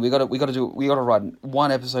minute thing, we got to write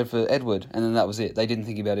one episode for Edward, and then that was it. They didn't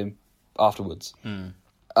think about him afterwards.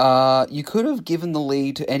 You could have given the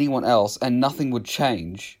lead to anyone else, and nothing would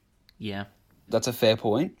change. Yeah. That's a fair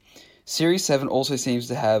point. Series 7 also seems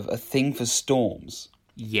to have a thing for storms.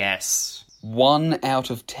 Yes. 1 out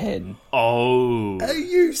of 10. Oh. Are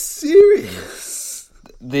you serious?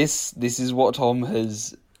 This is what Tom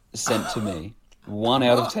has sent to me. 1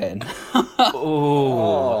 out of 10.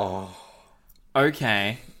 Oh.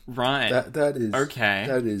 Okay. Right. That is... Okay.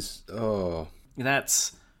 That is... Oh.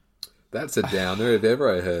 That's a downer if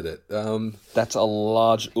ever I heard it. That's a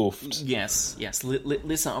large ooft. Yes.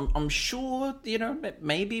 Listen, I'm sure,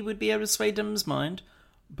 maybe we'd be able to sway Dim's mind,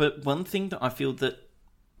 but one thing that I feel that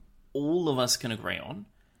all of us can agree on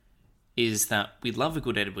is that we love a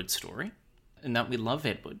good Edward story, and that we love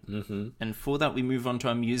Edward. Mm-hmm. And for that, we move on to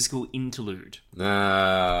our musical interlude.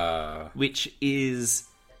 Which is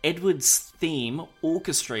Edward's theme,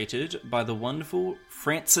 orchestrated by the wonderful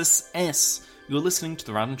Francis S. You're listening to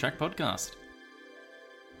the Ride on Track podcast.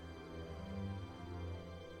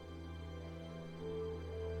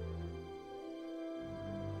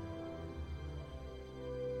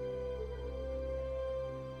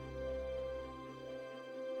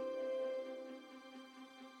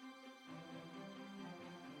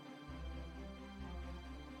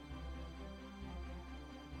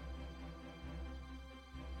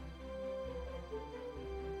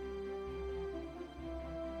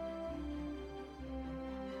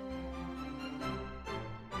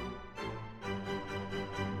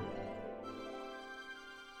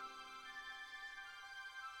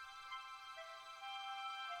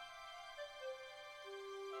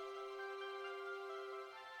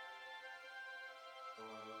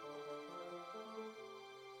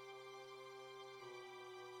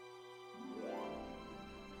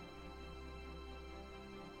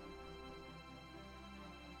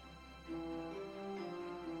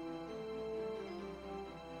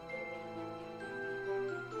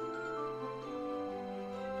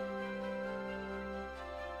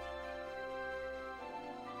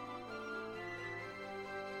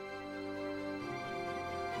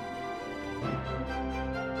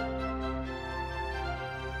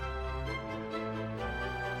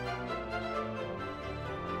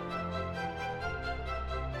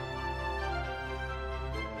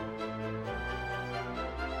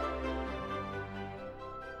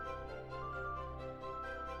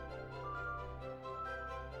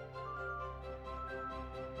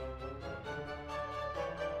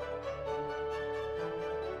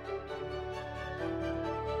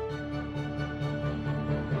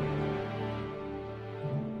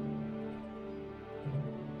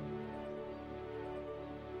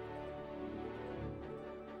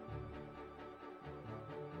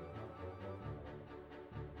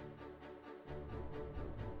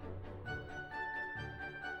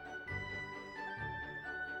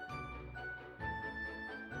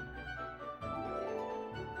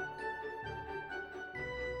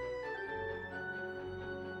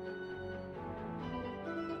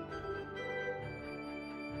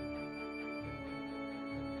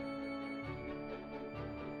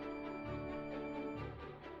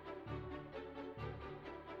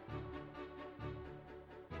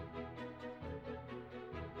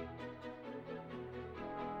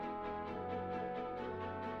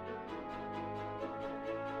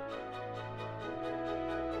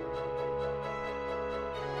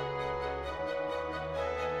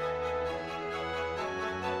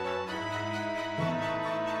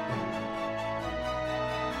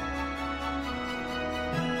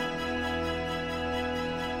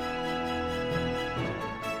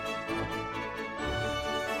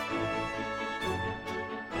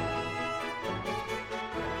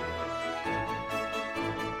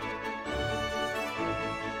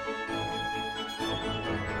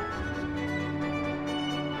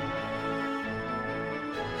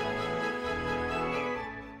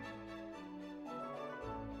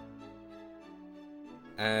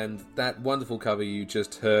 And that wonderful cover you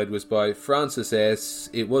just heard was by Francis S.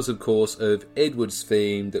 It was, of course, of Edward's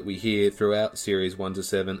theme that we hear throughout Series 1 to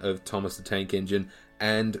 7 of Thomas the Tank Engine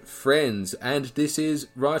and Friends. And this is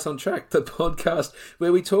Right on Track, the podcast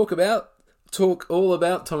where we talk all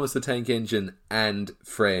about Thomas the Tank Engine and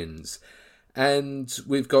Friends. And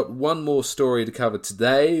we've got one more story to cover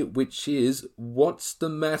today, which is What's the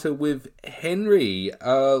Matter with Henry?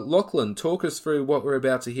 Lachlan, talk us through what we're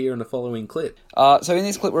about to hear in the following clip. So in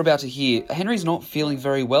this clip we're about to hear, Henry's not feeling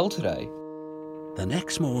very well today. The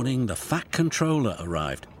next morning, the Fat Controller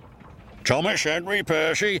arrived. Thomas Henry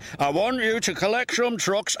Percy, I want you to collect some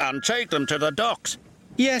trucks and take them to the docks.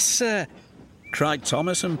 Yes, sir, cried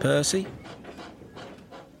Thomas and Percy.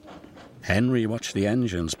 Henry watched the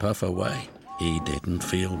engines puff away. He didn't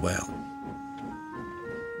feel well.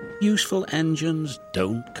 Useful engines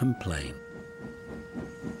don't complain.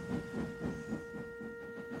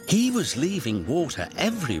 He was leaving water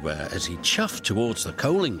everywhere as he chuffed towards the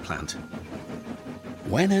coaling plant.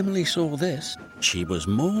 When Emily saw this, she was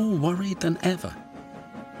more worried than ever.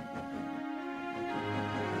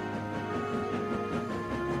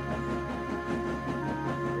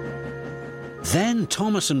 Then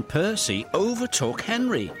Thomas and Percy overtook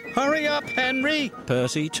Henry. Hurry up, Henry,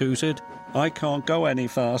 Percy tooted. I can't go any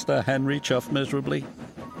faster, Henry chuffed miserably.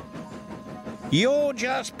 You're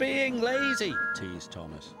just being lazy, teased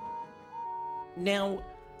Thomas. Now,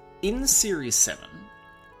 in Series 7,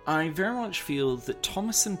 I very much feel that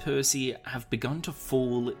Thomas and Percy have begun to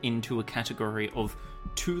fall into a category of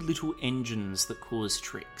too little engines that cause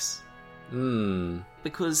tricks.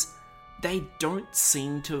 Because they don't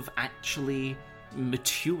seem to have actually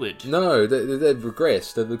matured. No, they've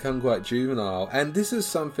regressed. They've become quite juvenile. And this is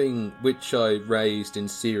something which I raised in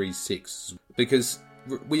Series 6. Because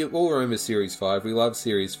we all remember Series 5. We love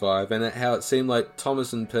Series 5. And how it seemed like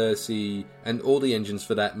Thomas and Percy, and all the engines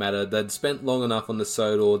for that matter, they'd spent long enough on the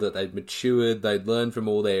Sodor that they'd matured, they'd learned from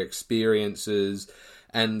all their experiences,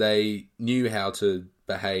 and they knew how to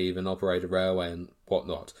behave and operate a railway and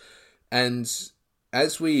whatnot. And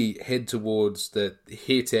as we head towards the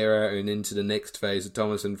hit era and into the next phase of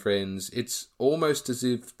Thomas and Friends, it's almost as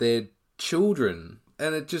if they're children.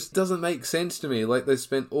 And it just doesn't make sense to me. Like, they've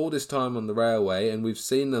spent all this time on the railway and we've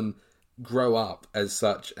seen them grow up as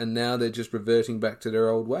such, and now they're just reverting back to their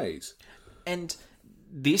old ways. And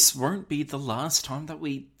this won't be the last time that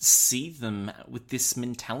we see them with this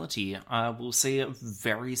mentality. We'll see a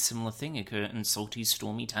very similar thing occur in Salty's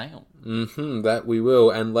Stormy Tale. That we will.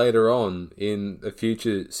 And later on in a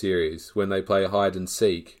future series when they play hide and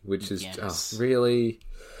seek, which is just really...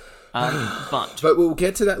 But we'll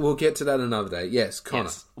get to that. We'll get to that another day. Yes, Connor.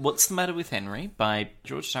 Yes. What's the Matter with Henry by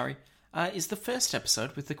George Surrey is the first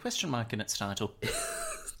episode with the question mark in its title.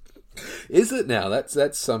 Is it now?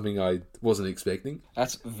 That's something I wasn't expecting.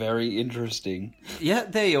 That's very interesting. Yeah,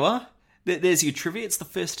 there you are. There's your trivia. It's the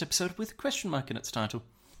first episode with a question mark in its title.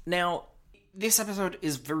 Now, this episode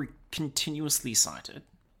is very continuously cited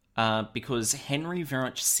because Henry very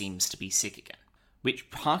much seems to be sick again, which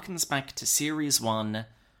harkens back to Series 1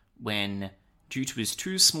 when, due to his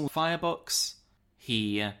too small firebox,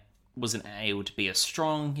 he wasn't able to be as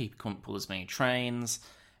strong, he couldn't pull as many trains,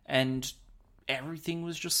 and everything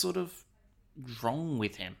was just sort of wrong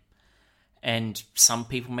with him. And some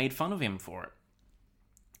people made fun of him for it.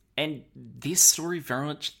 And this story very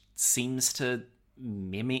much seems to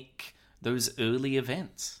mimic those early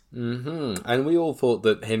events. And we all thought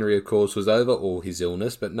that Henry, of course, was over all his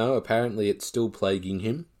illness, but no, apparently it's still plaguing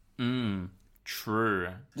him. True.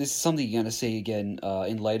 This is something you're going to see again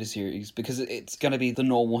in later series, because it's going to be the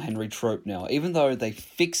normal Henry trope now. Even though they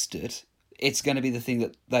fixed it, it's going to be the thing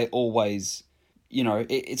that they always,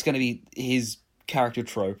 it's going to be his character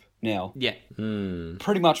trope now. Yeah.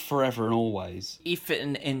 Pretty much forever and always. If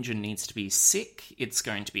an engine needs to be sick, it's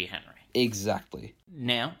going to be Henry. Exactly.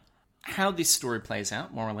 Now, how this story plays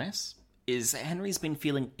out, more or less, is Henry's been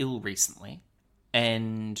feeling ill recently,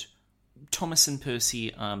 and Thomas and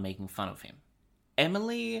Percy are making fun of him.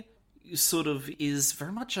 Emily sort of is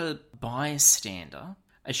very much a bystander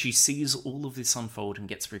as she sees all of this unfold and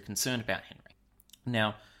gets very concerned about Henry.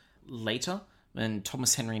 Now, later, when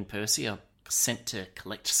Thomas, Henry, and Percy are sent to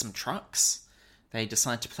collect some trucks, they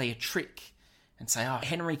decide to play a trick and say,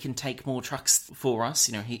 Henry can take more trucks for us.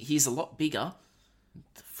 He's a lot bigger.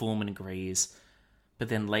 The foreman agrees. But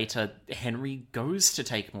then later, Henry goes to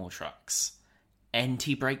take more trucks, and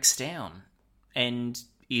he breaks down and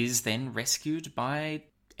is then rescued by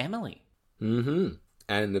Emily. And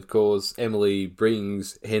of course, Emily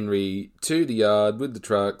brings Henry to the yard with the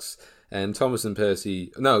trucks, and Thomas and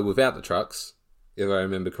Percy... No, without the trucks, if I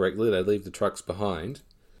remember correctly. They leave the trucks behind.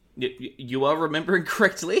 You are remembering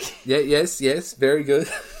correctly. Yeah, yes, very good.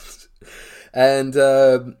 And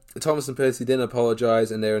Thomas and Percy then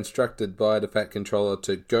apologise, and they're instructed by the Fat Controller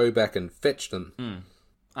to go back and fetch them.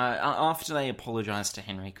 After they apologise to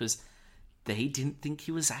Henry, because they didn't think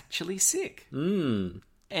he was actually sick. And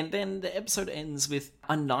then the episode ends with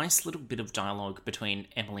a nice little bit of dialogue between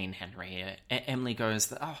Emily and Henry. Emily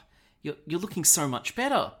goes, you're looking so much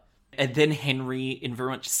better. And then Henry, in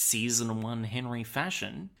very much season 1 Henry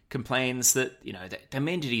fashion, complains that, they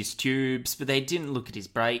mended his tubes, but they didn't look at his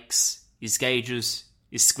brakes, his gauges,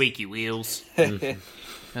 his squeaky wheels.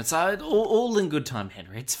 It's all in good time,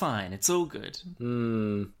 Henry. It's fine. It's all good.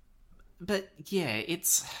 But yeah,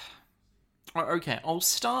 it's... Okay, I'll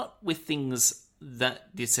start with things that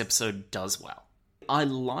this episode does well. I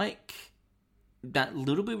like that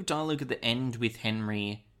little bit of dialogue at the end with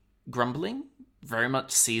Henry grumbling. Very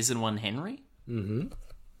much season 1 Henry. And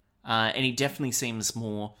he definitely seems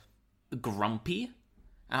more grumpy.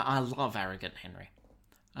 I love arrogant Henry.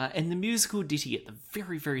 And the musical ditty at the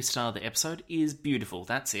very, very start of the episode is beautiful.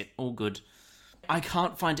 That's it. All good. I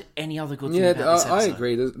can't find any other good thing about this episode. I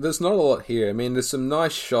agree. There's not a lot here. I mean, there's some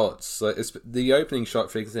nice shots. Like the opening shot,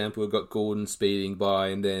 for example, we've got Gordon speeding by,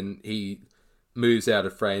 and then he moves out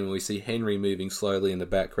of frame, and we see Henry moving slowly in the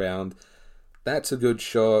background. That's a good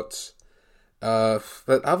shot.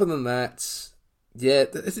 But other than that, yeah,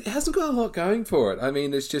 it hasn't got a lot going for it. I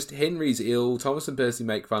mean, it's just Henry's ill, Thomas and Percy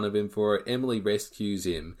make fun of him for it, Emily rescues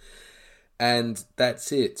him, and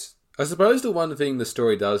that's it. I suppose the one thing the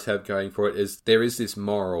story does have going for it is there is this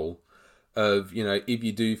moral of, if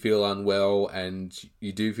you do feel unwell and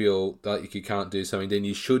you do feel like you can't do something, then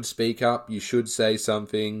you should speak up, you should say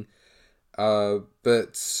something,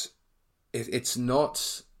 but it's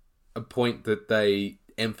not a point that they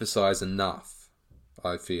emphasise enough,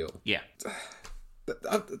 I feel. Yeah.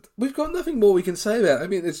 We've got nothing more we can say about it. I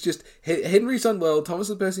mean, it's just Henry's unwell, Thomas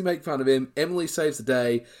and Percy make fun of him, Emily saves the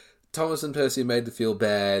day, Thomas and Percy are made to feel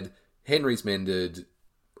bad, Henry's mended.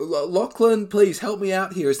 Lachlan, please help me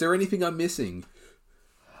out here. Is there anything I'm missing?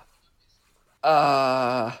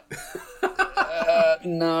 No.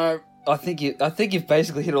 I think you've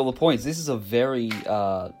basically hit all the points. This is a very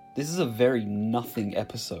nothing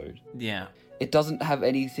episode. Yeah. It doesn't have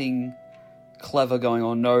anything clever going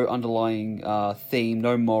on, no underlying theme,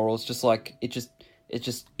 no morals, just like it just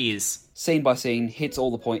is scene by scene, hits all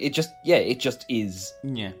the point. It just is.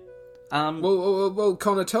 Yeah. Well,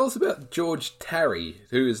 Connor, tell us about George Tarry,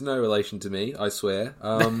 who is no relation to me, I swear.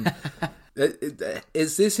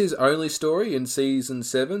 Is this his only story in season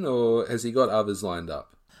 7, or has he got others lined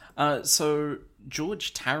up? So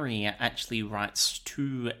George Tarry actually writes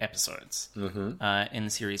 2 episodes in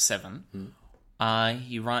series 7.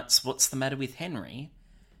 He writes What's the Matter with Henry?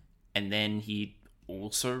 And then he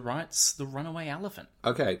also writes The Runaway Elephant.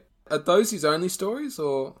 Okay. Are those his only stories,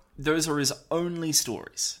 or...? Those are his only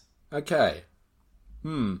stories. Okay.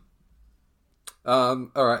 Alright,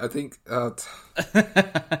 I think... I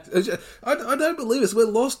don't believe us. We're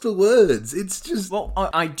lost for words. It's just... Well,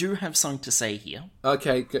 I do have something to say here.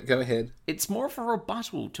 Okay, go ahead. It's more of a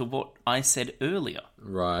rebuttal to what I said earlier.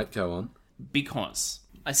 Right, go on. Because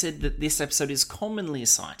I said that this episode is commonly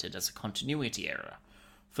cited as a continuity error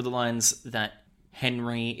for the lines that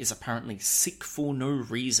Henry is apparently sick for no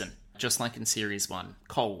reason, just like in Series 1,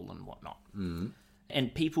 Cole and whatnot.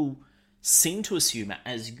 And people seem to assume,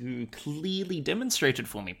 as you clearly demonstrated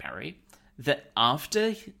for me, Parry, that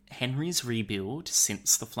after Henry's rebuild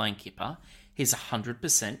since the Flying Kipper, he's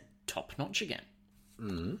 100% top-notch again.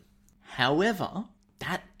 However,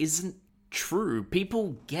 that isn't true.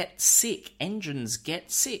 People get sick, engines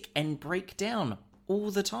get sick and break down all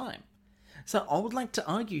the time. So I would like to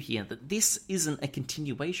argue here that this isn't a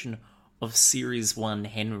continuation of Series 1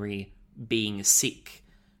 Henry being sick.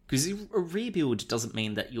 Because a rebuild doesn't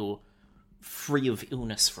mean that you're free of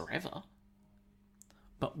illness forever.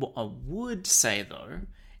 But what I would say, though,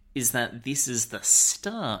 is that this is the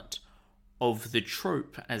start of the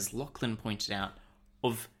trope, as Lachlan pointed out,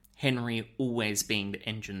 of Henry always being the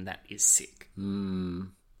engine that is sick.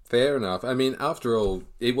 Fair enough. I mean, after all,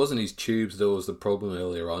 it wasn't his tubes that was the problem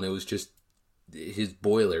earlier on. It was just his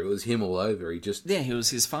boiler. It was him all over. He was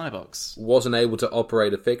his firebox. Wasn't able to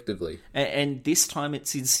operate effectively. And this time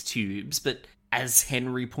it's his tubes, but as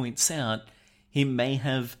Henry points out, he may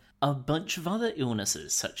have a bunch of other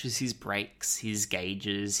illnesses, such as his brakes, his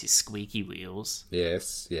gauges, his squeaky wheels.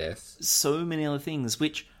 Yes. So many other things,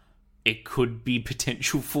 which it could be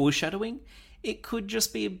potential foreshadowing. It could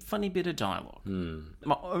just be a funny bit of dialogue.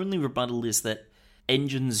 My only rebuttal is that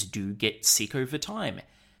engines do get sick over time.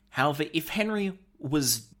 However, if Henry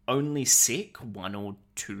was only sick 1 or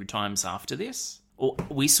 2 times after this, or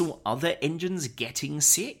we saw other engines getting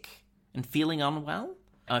sick and feeling unwell,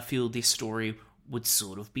 I feel this story would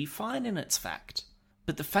sort of be fine in its fact.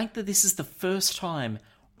 But the fact that this is the first time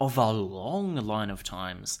of a long line of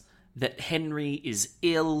times that Henry is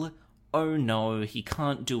ill, oh no, he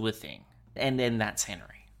can't do a thing. And then that's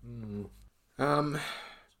Henry.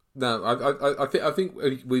 No, I think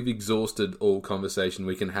we've exhausted all conversation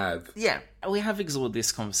we can have. Yeah, we have explored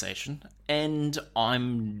this conversation, and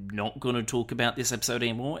I'm not going to talk about this episode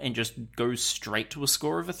anymore and just go straight to a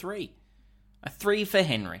score of a 3. A 3 for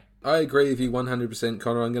Henry. I agree with you 100%,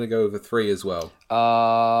 Connor. I'm going to go with a 3 as well.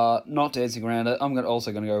 Not dancing around it. I'm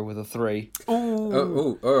also going to go with a 3.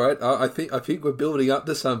 Oh, all right. I think we're building up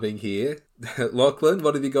to something here. Lachlan,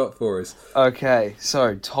 what have you got for us? Okay,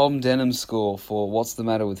 so Tom Denham's score for What's the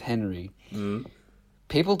Matter with Henry.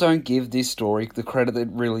 People don't give this story the credit it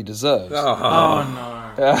really deserves.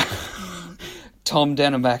 Oh no. Tom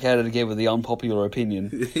Denham back at it again with the unpopular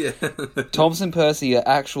opinion. Yeah. Thomas and Percy are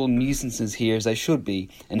actual nuisances here as they should be,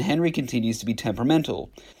 and Henry continues to be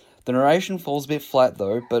temperamental. The narration falls a bit flat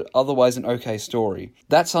though, but otherwise an okay story.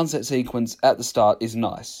 That sunset sequence at the start is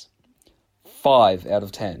nice. 5 out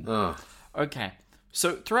of 10. Oh. Okay,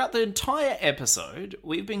 so throughout the entire episode,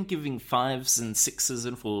 we've been giving 5s and 6s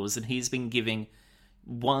and 4s, and he's been giving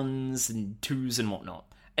 1s and 2s and whatnot.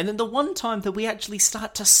 And then the one time that we actually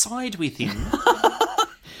start to side with him,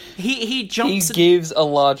 he jumps... He gives a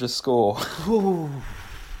larger score.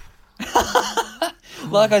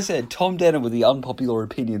 Like I said, Tom Denham with the unpopular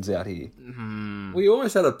opinions out here. We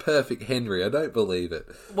almost had a perfect Henry. I don't believe it.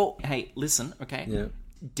 Well, hey, listen, okay? Yeah.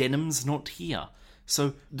 Denham's not here.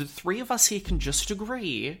 So the three of us here can just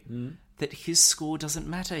agree that his score doesn't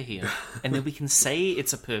matter here. And then we can say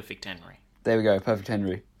it's a perfect Henry. There we go, perfect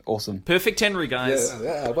Henry. Awesome. Perfect Henry, guys.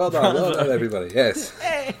 Yeah, well done, everybody. Yes.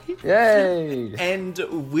 Hey. Yay! And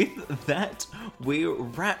with that, we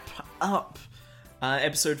wrap up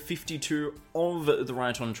episode 52 of the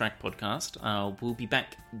Right on Track podcast. We'll be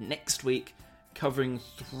back next week covering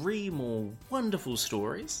 3 more wonderful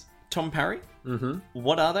stories. Tom Parry,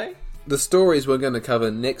 what are they? The stories we're going to cover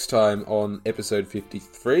next time on episode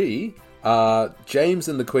 53 are James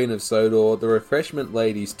and the Queen of Sodor, the Refreshment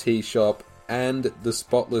Ladies' Tea Shop, and the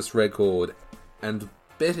Spotless Record. And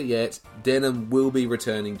better yet, Denham will be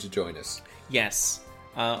returning to join us. Yes,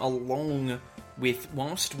 along with,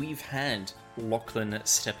 whilst we've had Lachlan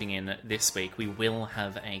stepping in this week, we will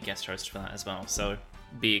have a guest host for that as well, so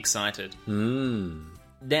be excited.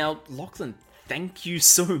 Now, Lachlan, thank you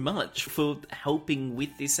so much for helping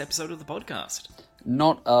with this episode of the podcast.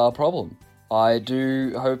 Not a problem. I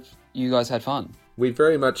do hope you guys had fun. We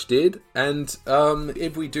very much did. And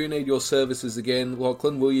if we do need your services again,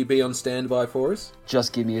 Lachlan, will you be on standby for us?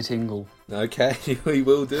 Just give me a tingle. Okay, we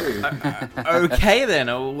will do. Okay then,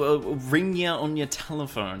 I'll ring you on your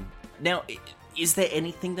telephone. Now, is there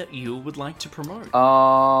anything that you would like to promote?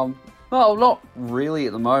 Well, not really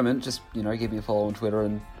at the moment. Just, give me a follow on Twitter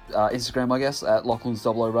and Instagram, I guess, at Lachlan's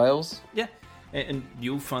Double O Rails. Yeah, and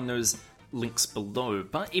you'll find those links below.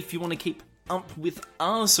 But if you want to keep up with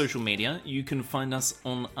our social media, you can find us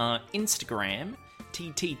on our Instagram,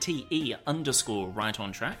 TTTE_Right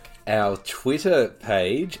on Track. Our Twitter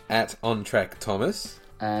page, at OnTrackThomas.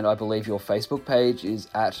 And I believe your Facebook page is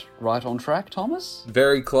at Right on Track, Thomas?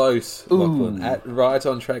 Very close, Lachlan. At Right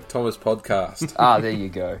on Track Thomas Podcast. There you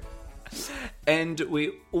go. And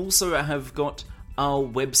we also have got our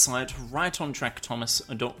website,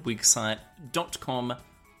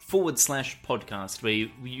 rightontrackthomas.wixsite.com/podcast, where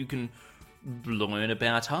you can learn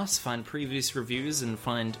about us, find previous reviews, and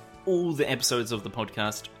find all the episodes of the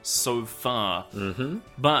podcast so far.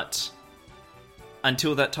 But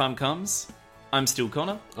until that time comes, I'm still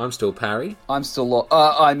Connor. I'm still Parry. I'm still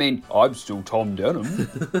I'm still Tom Denham.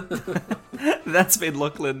 That's been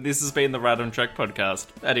Lachlan. This has been the Right on Track podcast.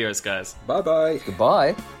 Adios, guys. Bye-bye.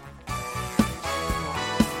 Goodbye.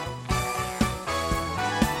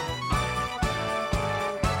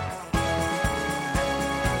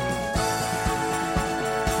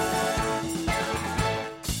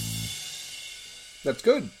 That's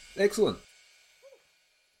good. Excellent.